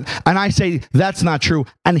them have it. And I say, that's not true.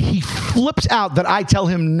 And he flips out that I tell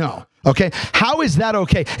him no. Okay? How is that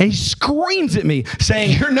okay? And he screams at me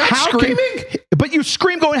saying, You're not screaming? But you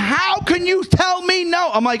scream going, how can you tell me no?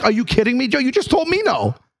 I'm like, are you kidding me, Joe? You just told me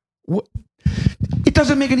no. What? It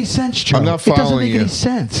doesn't make any sense, Joe. I'm not It doesn't following make you. any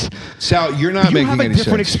sense. Sal, you're not You making have a any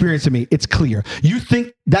different sense. experience than me. It's clear. You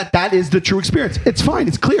think that is the true experience. It's fine.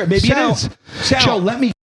 It's clear. Maybe Sal, it is. Sal. Joe, let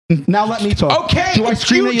me talk. Okay, Do I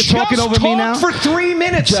scream that you're talking over me now? for 3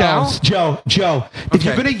 minutes, Sal. Joe, if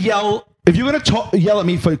you're gonna yell. If you're going to yell at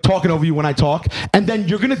me for talking over you when I talk, and then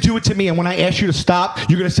you're going to do it to me, and when I ask you to stop,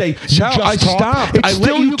 you're going to say, you Sal, just I talked. stopped. It's I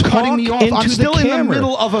still let you you cutting me talk off. I'm into the still in the camera.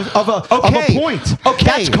 middle of a point. Okay.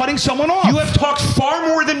 That's cutting someone off. You have talked far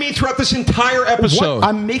more than me throughout this entire episode. What?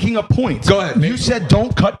 I'm making a point. Go ahead. You said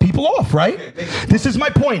don't cut people off, right? This is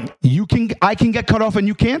my point. I can get cut off and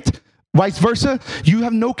you can't. Vice versa. You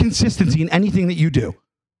have no consistency in anything that you do.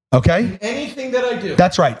 Okay? Anything that I do.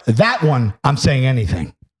 That's right. That one, I'm saying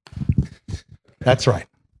anything. That's right.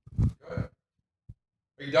 Are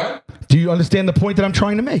you done? Do you understand the point that I'm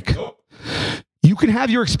trying to make? Nope. You can have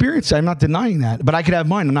your experience. I'm not denying that, but I could have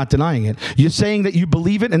mine. I'm not denying it. You're saying that you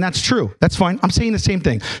believe it, and that's true. That's fine. I'm saying the same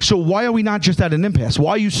thing. So why are we not just at an impasse?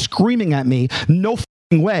 Why are you screaming at me, no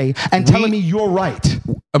f***ing way, and telling me you're right?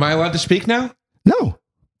 Am I allowed to speak now? No.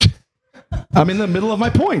 I'm in the middle of my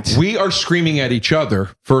point. We are screaming at each other,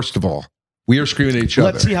 first of all. We are screaming at each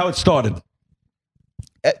other. Let's see how it started.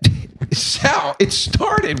 Sal, it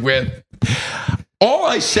started with, all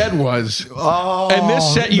I said was, and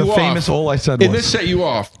this set you the off. famous all I said And was. this set you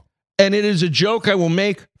off. And it is a joke I will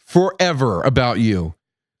make forever about you.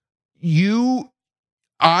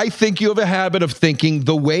 I think you have a habit of thinking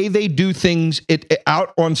the way they do things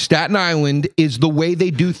out on Staten Island is the way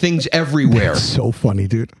they do things everywhere. That's so funny,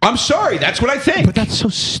 dude. I'm sorry, that's what I think. But that's so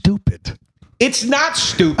stupid. It's not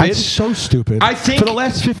stupid. It's so stupid. I think for the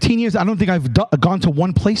last 15 years, I don't think I've gone to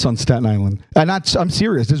one place on Staten Island. And I'm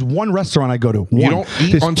serious. There's one restaurant I go to. One. You don't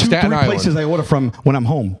eat There's on two, Staten three Island. places I order from when I'm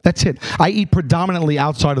home. That's it. I eat predominantly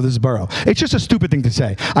outside of this borough. It's just a stupid thing to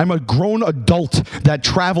say. I'm a grown adult that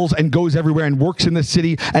travels and goes everywhere and works in the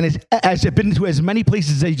city and has been to as many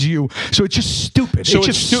places as you. So it's just stupid. So it's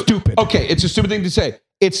just stupid. Okay, it's a stupid thing to say.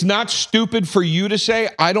 It's not stupid for you to say,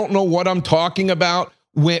 I don't know what I'm talking about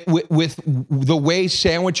with the way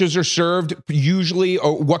sandwiches are served usually,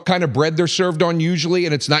 or what kind of bread they're served on usually,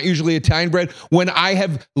 and it's not usually Italian bread, when I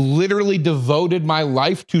have literally devoted my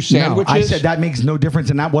life to sandwiches. No, I said that makes no difference,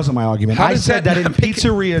 and that wasn't my argument. How I does said that that in not make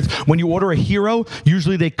pizzerias, when you order a hero,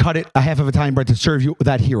 usually they cut it a half of Italian bread to serve you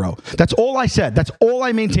that hero. That's all I said. That's all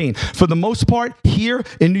I maintain. For the most part, here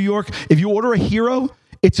in New York, if you order a hero,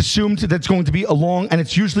 it's assumed that's going to be a long, and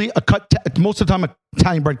it's usually a cut, most of the time, a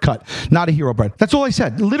Italian bread cut, not a hero bread. That's all I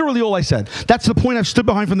said. Literally all I said. That's the point I've stood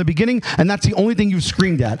behind from the beginning, and that's the only thing you've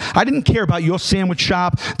screamed at. I didn't care about your sandwich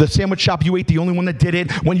shop, the sandwich shop you ate, the only one that did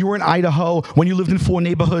it, when you were in Idaho, when you lived in 4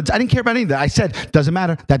 neighborhoods. I didn't care about any of that. I said, doesn't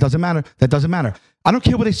matter, that doesn't matter, that doesn't matter. I don't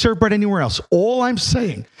care where they serve bread anywhere else. All I'm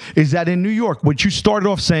saying is that in New York, what you started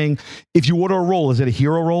off saying, if you order a roll, is it a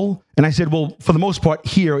hero roll? And I said, well, for the most part,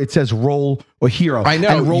 here it says roll or hero. I know.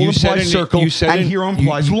 And roll You said implies in- circle, you said and in- hero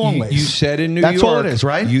implies you- long you- ways. you said in New That's York. all it is,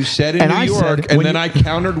 right? You said in And New I York, said, and when then you- I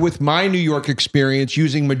countered with my New York experience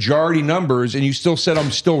using majority numbers, and you still said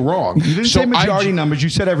I'm still wrong. You didn't say majority numbers. You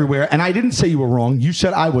said everywhere. And I didn't say you were wrong. You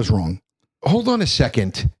said I was wrong. Hold on a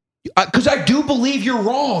second. Because I do believe you're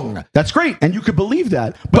wrong. That's great. And you could believe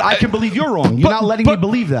that. But I can believe you're wrong. You're not letting me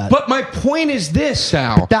believe that. But my point is this,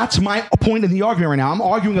 Sal. That's my point in the argument right now. I'm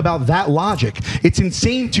arguing about that logic. It's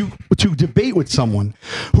insane to debate with someone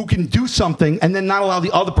who can do something and then not allow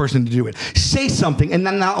the other person to do it. Say something and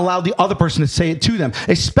then not allow the other person to say it to them,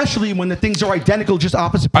 especially when the things are identical, just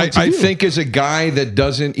opposite points of I view. think as a guy that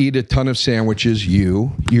doesn't eat a ton of sandwiches,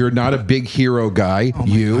 you're not a big hero guy.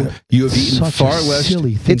 You have eaten Such a far less.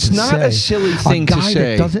 silly thing It's not a silly thing to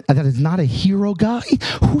say. That is not a hero guy.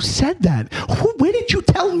 Who said that? Where did you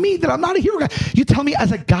tell me that I'm not a hero guy? You tell me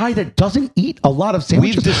as a guy that doesn't eat a lot of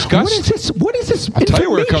sandwiches. We've discussed. What is this? I'll tell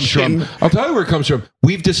you where it comes from.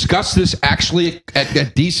 We've discussed this actually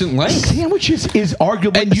at decent length. Sandwiches is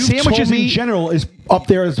arguably, and sandwiches in general is up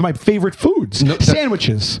there as my favorite foods. No,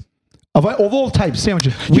 sandwiches. Of all types,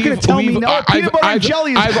 sandwiches. You're going to tell me no, peanut butter and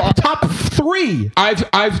jelly is top 3.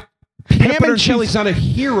 Peanut butter and jelly's not a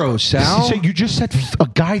hero, Sal. So you just said a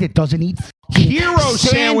guy that doesn't eat hero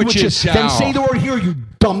sandwiches, Sal. Then say the word hero, you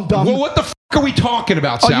dumb. Well, what the are we talking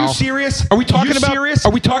about, Sal? Are you serious? Are we talking about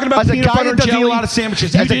peanut butter and jelly? Eat a lot of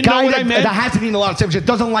sandwiches. As a guy that hasn't eaten a lot of sandwiches,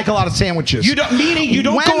 doesn't like a lot of sandwiches. You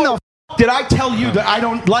don't did I tell you that I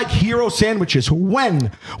don't like hero sandwiches?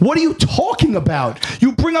 When? What are you talking about?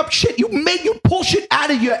 You bring up shit. You pull shit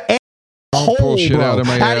out of your ass. Pull shit out of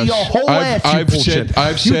my ass. Out of your whole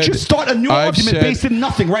ass. You just start a new argument based in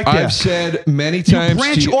nothing right there. I've said many times. You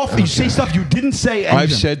branch off. You say stuff you didn't say.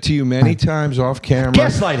 I've said to you many times off camera.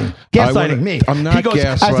 Gaslighting me. I'm not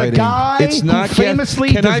gaslighting. As a guy who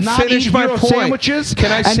famously does not eat hero sandwiches.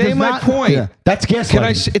 Can I say my point? Yeah, that's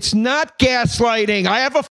gaslighting. It's not gaslighting. I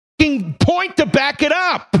have a point to back it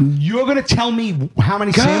up. You're going to tell me how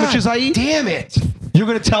many sandwiches I eat? Damn it. You're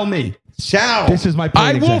going to tell me. Sal. This is my point.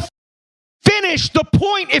 I will finish the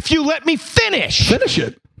point if you let me finish. Finish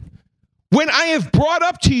it. When I have brought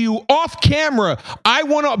up to you off camera, I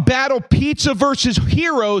want to battle pizza versus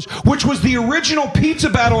heroes, which was the original pizza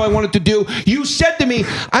battle I wanted to do. You said to me,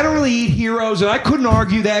 I don't really eat heroes, and I couldn't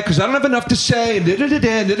argue that because I don't have enough to say. And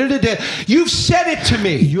You've said it to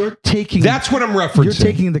me. That's what I'm referencing. You're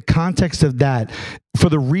taking the context of that for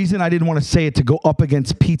the reason I didn't want to say it to go up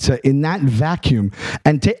against pizza in that vacuum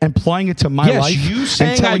and applying it to my life. Yes, you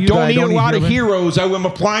saying I don't eat a lot of heroes, I am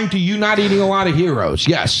applying to you not eating a lot of heroes.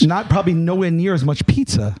 Yes. Not probably nowhere near as much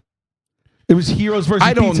pizza. It was heroes versus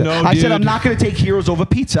pizza. I don't know, I said I'm not going to take heroes over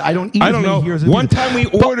pizza. I don't eat as many heroes as One time we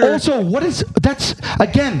ordered. But also,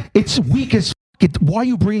 it's weak as f***. Why are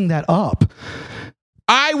you bringing that up?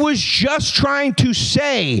 I was just trying to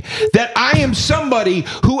say that I am somebody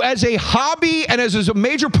who, as a hobby and as a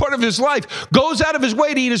major part of his life, goes out of his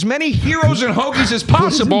way to eat as many heroes and hoagies as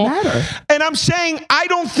possible. And I'm saying I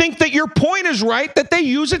don't think that your point is right, that they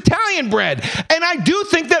use Italian bread. And I do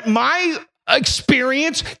think that my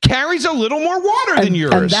experience carries a little more water than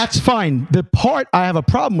yours. And that's fine. The part I have a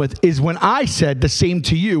problem with is when I said the same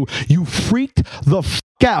to you, you freaked the f***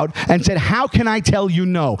 out and said, how can I tell you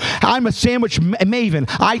no? I'm a sandwich maven.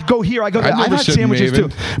 I go here, I go there. I've had sandwiches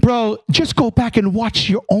too. Bro, just go back and watch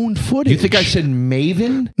your own footage. You think I said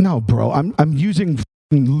maven? No, bro. I'm using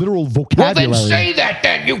literal vocabulary. Well, then say that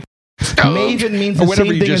then, you Maven means the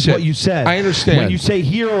same thing as what you said. I understand. When you say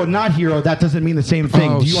hero or not hero, that doesn't mean the same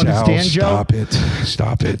thing. Do you understand, Joe?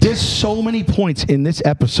 Stop it. There's so many points in this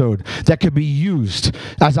episode that could be used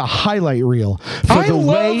as a highlight reel for the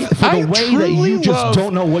way that you just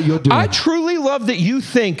don't know what you're doing. I truly love that you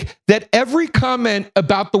think that every comment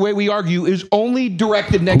about the way we argue is only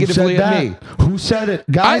directed negatively at me. Who said it?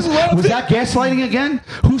 Guys, was that gaslighting again?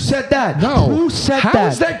 Who said that? No. Who said that? How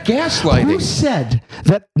is that gaslighting? Who said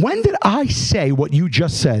that? When did I say what you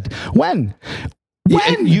just said? When?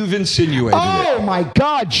 You've insinuated it. Oh my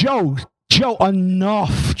God, Joe,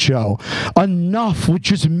 enough, Joe. Enough with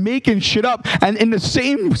just making shit up and in the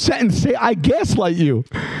same sentence say, I gaslight you.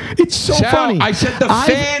 It's so funny. I said the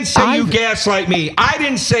fans say you gaslight me. I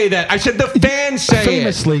didn't say that. I said the fans say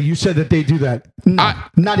famously, you said that they do that. No,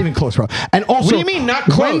 not even close, bro. And also, what do you mean not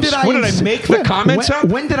close? Did I make the comments up?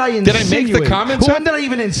 When did I insinuate? Did I make the comments up? When did I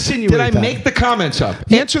even insinuate Did I make the comments up?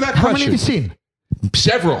 Answer that question. How many have you seen?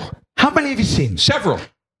 Several. How many have you seen? Several.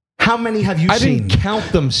 How many have you seen? I didn't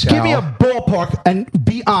count them, Sal. Give me a ballpark and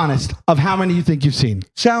be honest of how many you think you've seen.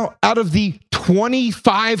 Sal, out of the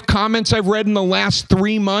 25 comments I've read in the last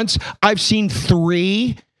 3 months, I've seen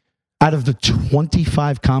 3. Out of the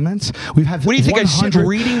 25 comments? We've had what do you think I said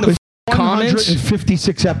reading the comments?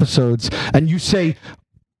 156 episodes, and you say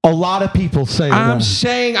a lot of people say I'm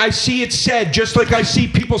saying I see it said, just like I see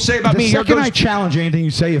people say about me. The second I challenge anything you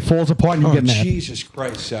say, it falls apart and you get mad. Jesus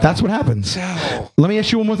Christ, Sal. That's what happens. Sal. Let me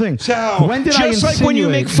ask you one more thing. Sal. When did just like when you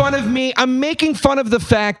make fun of me, I'm making fun of the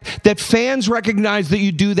fact that fans recognize that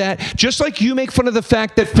you do that. Just like you make fun of the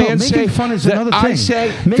fact that fans say making fun is another thing. I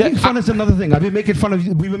say making fun is another thing. I've been making fun of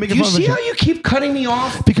you. We've been making fun of you. You see how you keep cutting me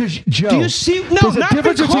off? Because Joe, do you see? No, there's a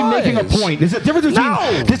difference between making a point. There's a difference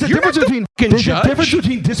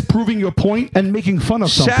between disproving your point and making fun of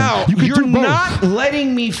something. Sal, You could you're do both. not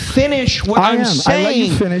letting me finish what I I'm am. saying. I let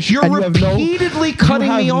you finish. You're and you have repeatedly cutting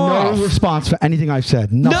you have me off. No response for anything I've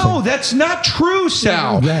said. Nothing. No, that's not true,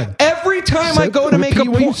 Sal. Go ahead. Every time I go to make a repeat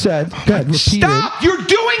what you point, said. Go ahead, repeat stop! You're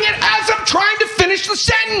doing it as I'm trying to finish the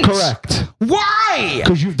sentence. Correct. Why?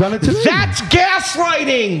 Because you've done it to me. That's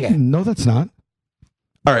gaslighting. No, that's not.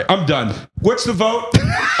 All right, I'm done. What's the vote?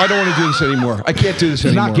 I don't want to do this anymore. I can't do this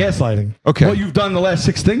It's anymore. not gaslighting. Okay. Well, you've done the last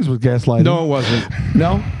 6 things with gaslighting. No, it wasn't.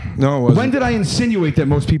 No? No, it wasn't. When did I insinuate that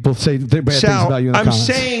most people say bad things Sal, about you in the I'm comments?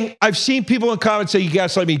 saying I've seen people in comments say you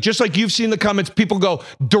gaslight me. Just like you've seen the comments, people go,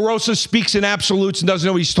 Derosa speaks in absolutes and doesn't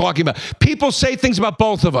know what he's talking about. People say things about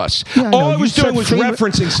both of us. Yeah, All no, I you was said doing was famous-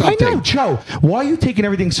 referencing something. I know, Joe. Why are you taking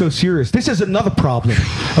everything so serious? This is another problem,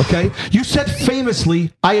 okay? You said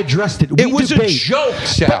famously, I addressed it. It was a joke,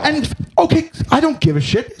 Sal. Okay, I don't give a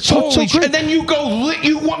shit. Holy shit. great. And then you go,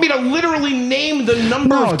 you want me to literally name the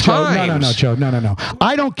number of Joe, times. Joe. No.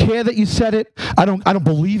 I don't care that you said it. I don't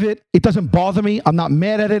believe it. It doesn't bother me. I'm not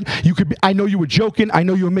mad at it. I know you were joking. I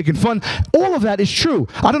know you were making fun. All of that is true.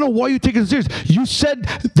 I don't know why you take it serious. You said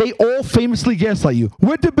they all famously gaslight you.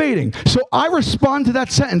 We're debating. So I respond to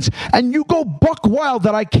that sentence and you go buck wild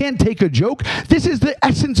that I can't take a joke. This is the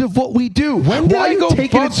essence of what we do. When did Why I are you go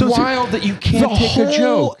taking buck it so wild that you can't take a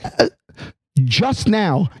joke? Just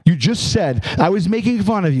now, you just said I was making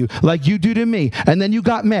fun of you like you do to me, and then you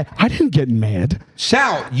got mad. I didn't get mad.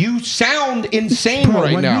 Sal, you sound insane Bro,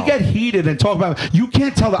 right when now. we get heated and talk about, you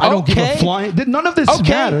can't tell that I don't give a flying. None of this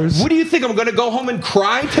matters. What do you think? I'm going to go home and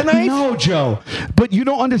cry tonight? No, Joe. But you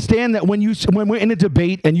don't understand that when we're in a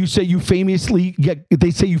debate and you say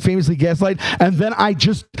they say you famously gaslight, and then I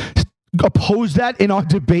just oppose that in our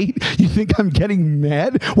debate, you think I'm getting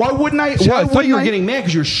mad? Why wouldn't I? Sal, I thought you were getting mad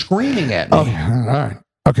because you're screaming at me. Okay, all right.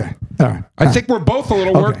 Okay, all right. I think we're both a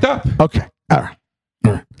little worked up. Okay, all right.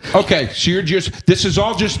 Okay, so this is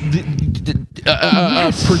all just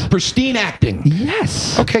pristine acting.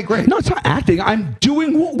 Yes. Okay, great. No, it's not acting. I'm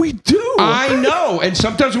doing what we do. I know, and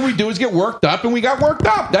sometimes what we do is get worked up, and we got worked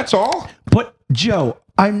up. That's all. But Joe,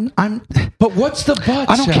 I'm. But what's the but?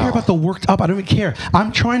 I don't Sal? care about the worked up. I don't even care.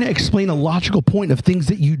 I'm trying to explain a logical point of things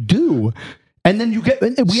that you do. And then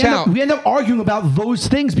we end up arguing about those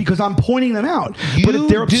things because I'm pointing them out. But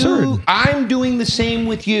they're absurd. I'm doing the same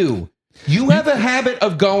with you. You have a habit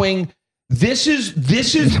of going, this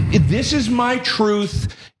is my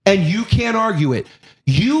truth, and you can't argue it.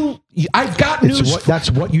 I've got news. That's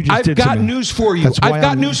what you just did to me. I've got news for you. I've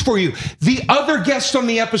got news for you. The other guest on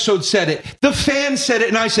the episode said it. The fan said it,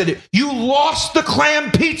 and I said it. You lost the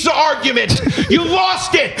clam pizza argument. You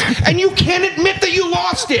lost it, and you can't admit that you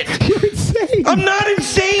lost it. You're insane. I'm not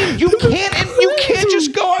insane. You can't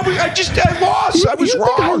just go. I lost. I was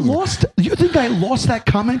wrong. You think I lost that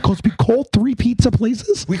comment because we called 3 pizza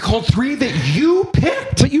places? We called 3 that you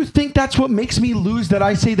picked. But you think that's what makes me lose? That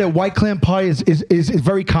I say that white clam pie is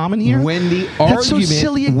very common here. When the That's so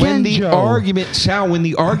silly again, Joe. Sal, when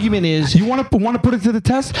the argument is, you want to put it to the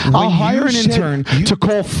test? I'll hire an intern to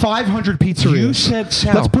call 500 pizzerias. You said,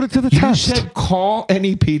 Sal, let's put it to the test. You said call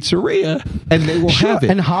any pizzeria and they will have it.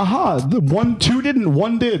 And the 2 didn't,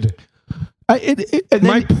 1 did.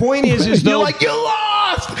 My point is though, you're like, you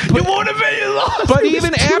lost. You won't admit you lost. But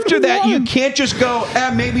even after that, you can't just go,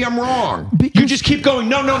 maybe I'm wrong. You just keep going.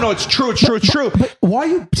 No, it's true. But why are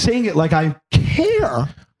you saying it like I care?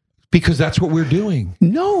 Because that's what we're doing.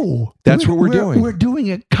 No. That's what we're doing. We're doing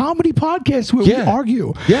a comedy podcast where we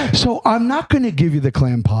argue. Yeah. So I'm not going to give you the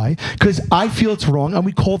clam pie because I feel it's wrong and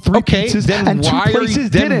we called 3 pizzas and 2 places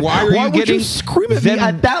didn't. Why would you scream at me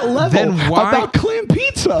at that level about clam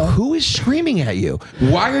pizza? Who is screaming at you?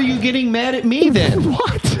 Why are you getting mad at me then?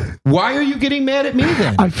 What? Why are you getting mad at me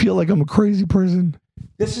then? I feel like I'm a crazy person.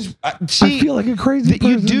 This is I feel like a crazy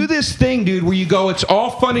person. You do this thing, dude, where you go, it's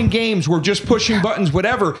all fun and games. We're just pushing buttons,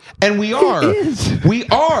 whatever. And we are. It is. We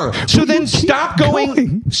are. So But then you keep stop going.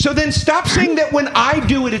 going. So then stop saying that when I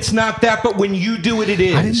do it, it's not that, but when you do it, it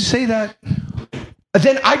is. I didn't say that.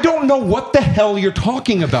 Then I don't know what the hell you're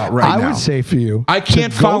talking about right now. I would say for you, I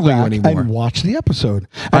can't to go follow you back anymore. and watch the episode.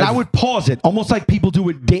 And I would pause it, almost like people do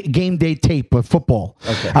with game day tape of football.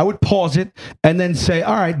 Okay. I would pause it and then say,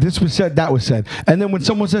 all right, this was said, that was said. And then when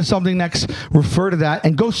someone says something next, refer to that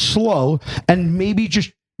and go slow and maybe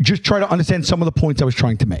just try to understand some of the points I was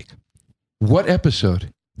trying to make. What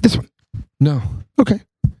episode? This one. No. Okay.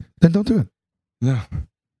 Then don't do it. No.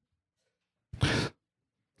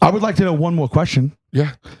 I would like to know one more question.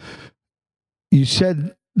 Yeah. You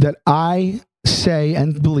said that I say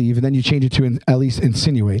and believe, and then you change it to at least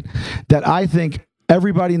insinuate, that I think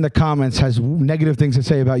everybody in the comments has negative things to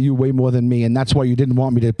say about you way more than me, and that's why you didn't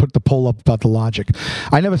want me to put the poll up about the logic.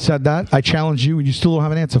 I never said that. I challenged you, and you still don't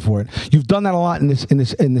have an answer for it. You've done that a lot in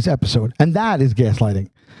this episode, and that is gaslighting,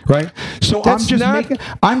 right? So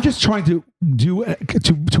I'm just trying to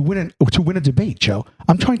win a debate, Joe.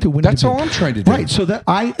 I'm trying to win. That's a debate. all I'm trying to do. Right.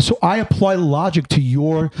 So I apply logic to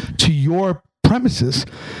your premises,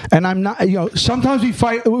 and I'm not, sometimes we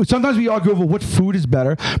fight, sometimes we argue over what food is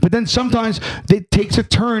better, but then sometimes it takes a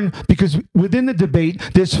turn because within the debate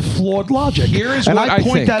there's flawed logic. I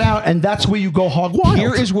point that out, and that's where you go hog wild.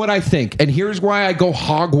 Here is what I think, and here's why I go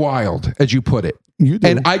hog wild, as you put it. You do.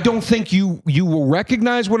 And I don't think you will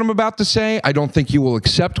recognize what I'm about to say. I don't think you will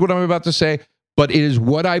accept what I'm about to say, but it is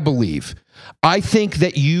what I believe. I think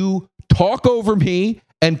that you talk over me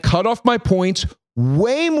and cut off my points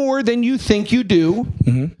way more than you think you do.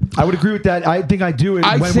 Mm-hmm. I would agree with that. I think I do it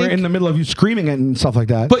when we're in the middle of you screaming it and stuff like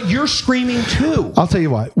that. But you're screaming too. I'll tell you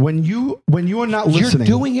what. When you are not listening,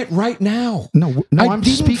 you're doing it right now. No, I'm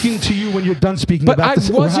speaking to you when you're done speaking. But about I this.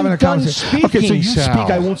 wasn't we're having a done conversation. speaking. Okay, so you Sal.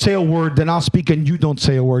 speak. I won't say a word. Then I'll speak, and you don't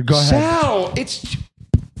say a word. Go ahead. Sal,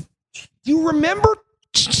 you remember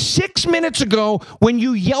 6 minutes ago when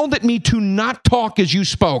you yelled at me to not talk as you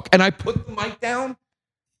spoke, and I put the mic down?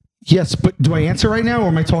 Yes, but do I answer right now, or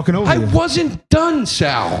am I talking over you? I wasn't done,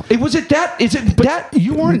 Sal. Is it that?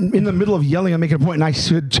 You weren't in the middle of yelling and making a point, and I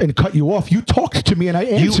said and cut you off. You talked to me, and I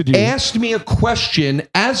answered you. You asked me a question.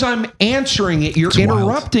 As I'm answering it, you're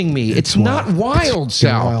interrupting me. It's not wild,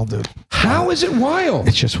 Sal. It's wild, dude. How is it wild?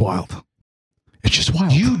 It's just wild. It's just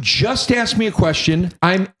wild. You just asked me a question.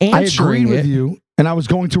 I'm answering I agreed with you, and I was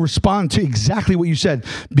going to respond to exactly what you said.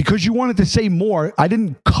 Because you wanted to say more, I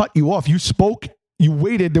didn't cut you off. You spoke. You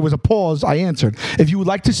waited. There was a pause. I answered. If you would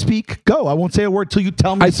like to speak, go. I won't say a word till you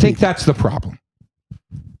tell me. I think that's the problem.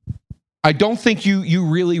 I don't think you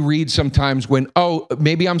really read sometimes when,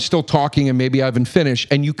 maybe I'm still talking and maybe I haven't finished,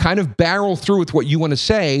 and you kind of barrel through with what you want to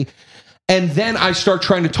say, and then I start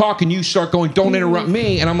trying to talk and you start going, don't interrupt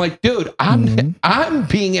me, and I'm like, dude, I'm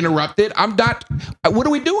being interrupted. I'm not. What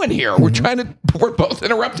are we doing here? We're both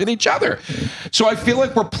interrupting each other. So I feel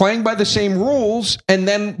like we're playing by the same rules,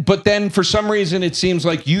 but then for some reason it seems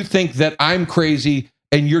like you think that I'm crazy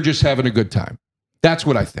and you're just having a good time. That's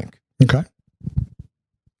what I think. Okay.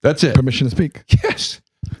 That's it. Permission to speak? Yes.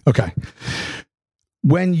 Okay.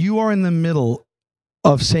 When you are in the middle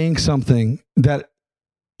of saying something that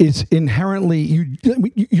is inherently,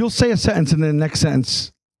 you'll say a sentence and then the next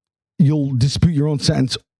sentence you'll dispute your own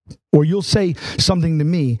sentence, or you'll say something to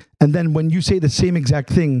me, and then when you say the same exact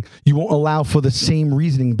thing, you won't allow for the same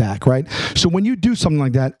reasoning back, right? So when you do something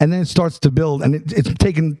like that, and then it starts to build, and it's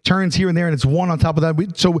taking turns here and there, and it's one on top of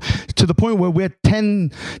that, so to the point where we're 10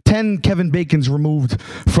 Kevin Bacons removed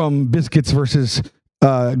from biscuits versus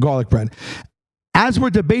garlic bread. As we're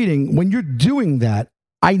debating, when you're doing that,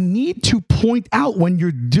 I need to point out when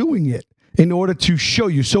you're doing it in order to show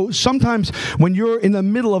you. So sometimes when you're in the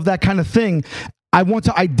middle of that kind of thing, I want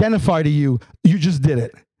to identify to you, you just did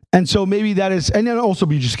it. And so maybe that is, and then also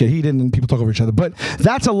you just get heated and people talk over each other. But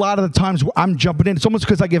that's a lot of the times where I'm jumping in. It's almost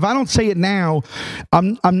because like if I don't say it now,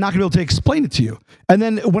 I'm not going to be able to explain it to you. And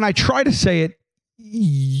then when I try to say it,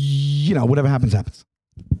 whatever happens, happens.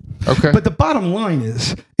 Okay. But the bottom line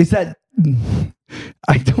is that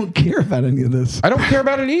I don't care about any of this. I don't care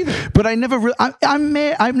about it either. But I never really, I'm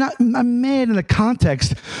mad. I'm mad in the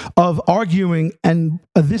context of arguing and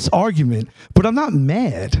this argument, but I'm not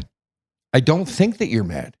mad. I don't think that you're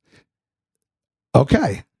mad.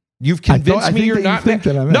 Okay. You've convinced me you're not mad.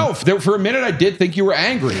 No, for a minute I did think you were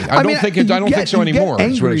angry. I don't think so anymore.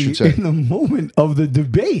 That's what I should say. In the moment of the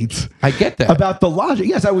debate, I get that. About the logic.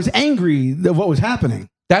 Yes, I was angry at what was happening.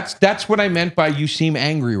 That's what I meant by you seem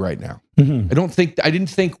angry right now. Mm-hmm. I didn't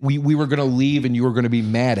think we were going to leave and you were going to be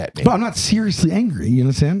mad at me. But I'm not seriously angry. You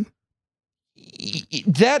understand?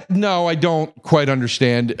 No, I don't quite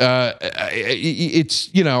understand. It's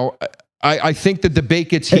I think the debate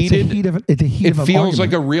gets heated. It feels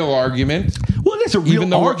like a real argument. Well, it is a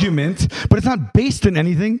real argument, but it's not based in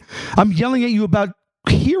anything. I'm yelling at you about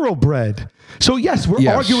hero bread. So yes, we're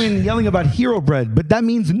arguing and yelling about hero bread, but that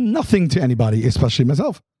means nothing to anybody, especially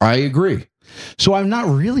myself. I agree. So I'm not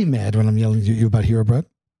really mad when I'm yelling at you about hero bread.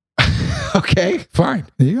 Okay, fine.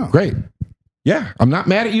 There you go. Great. Yeah, I'm not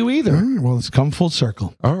mad at you either. Well, it's come full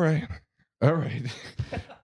circle. All right.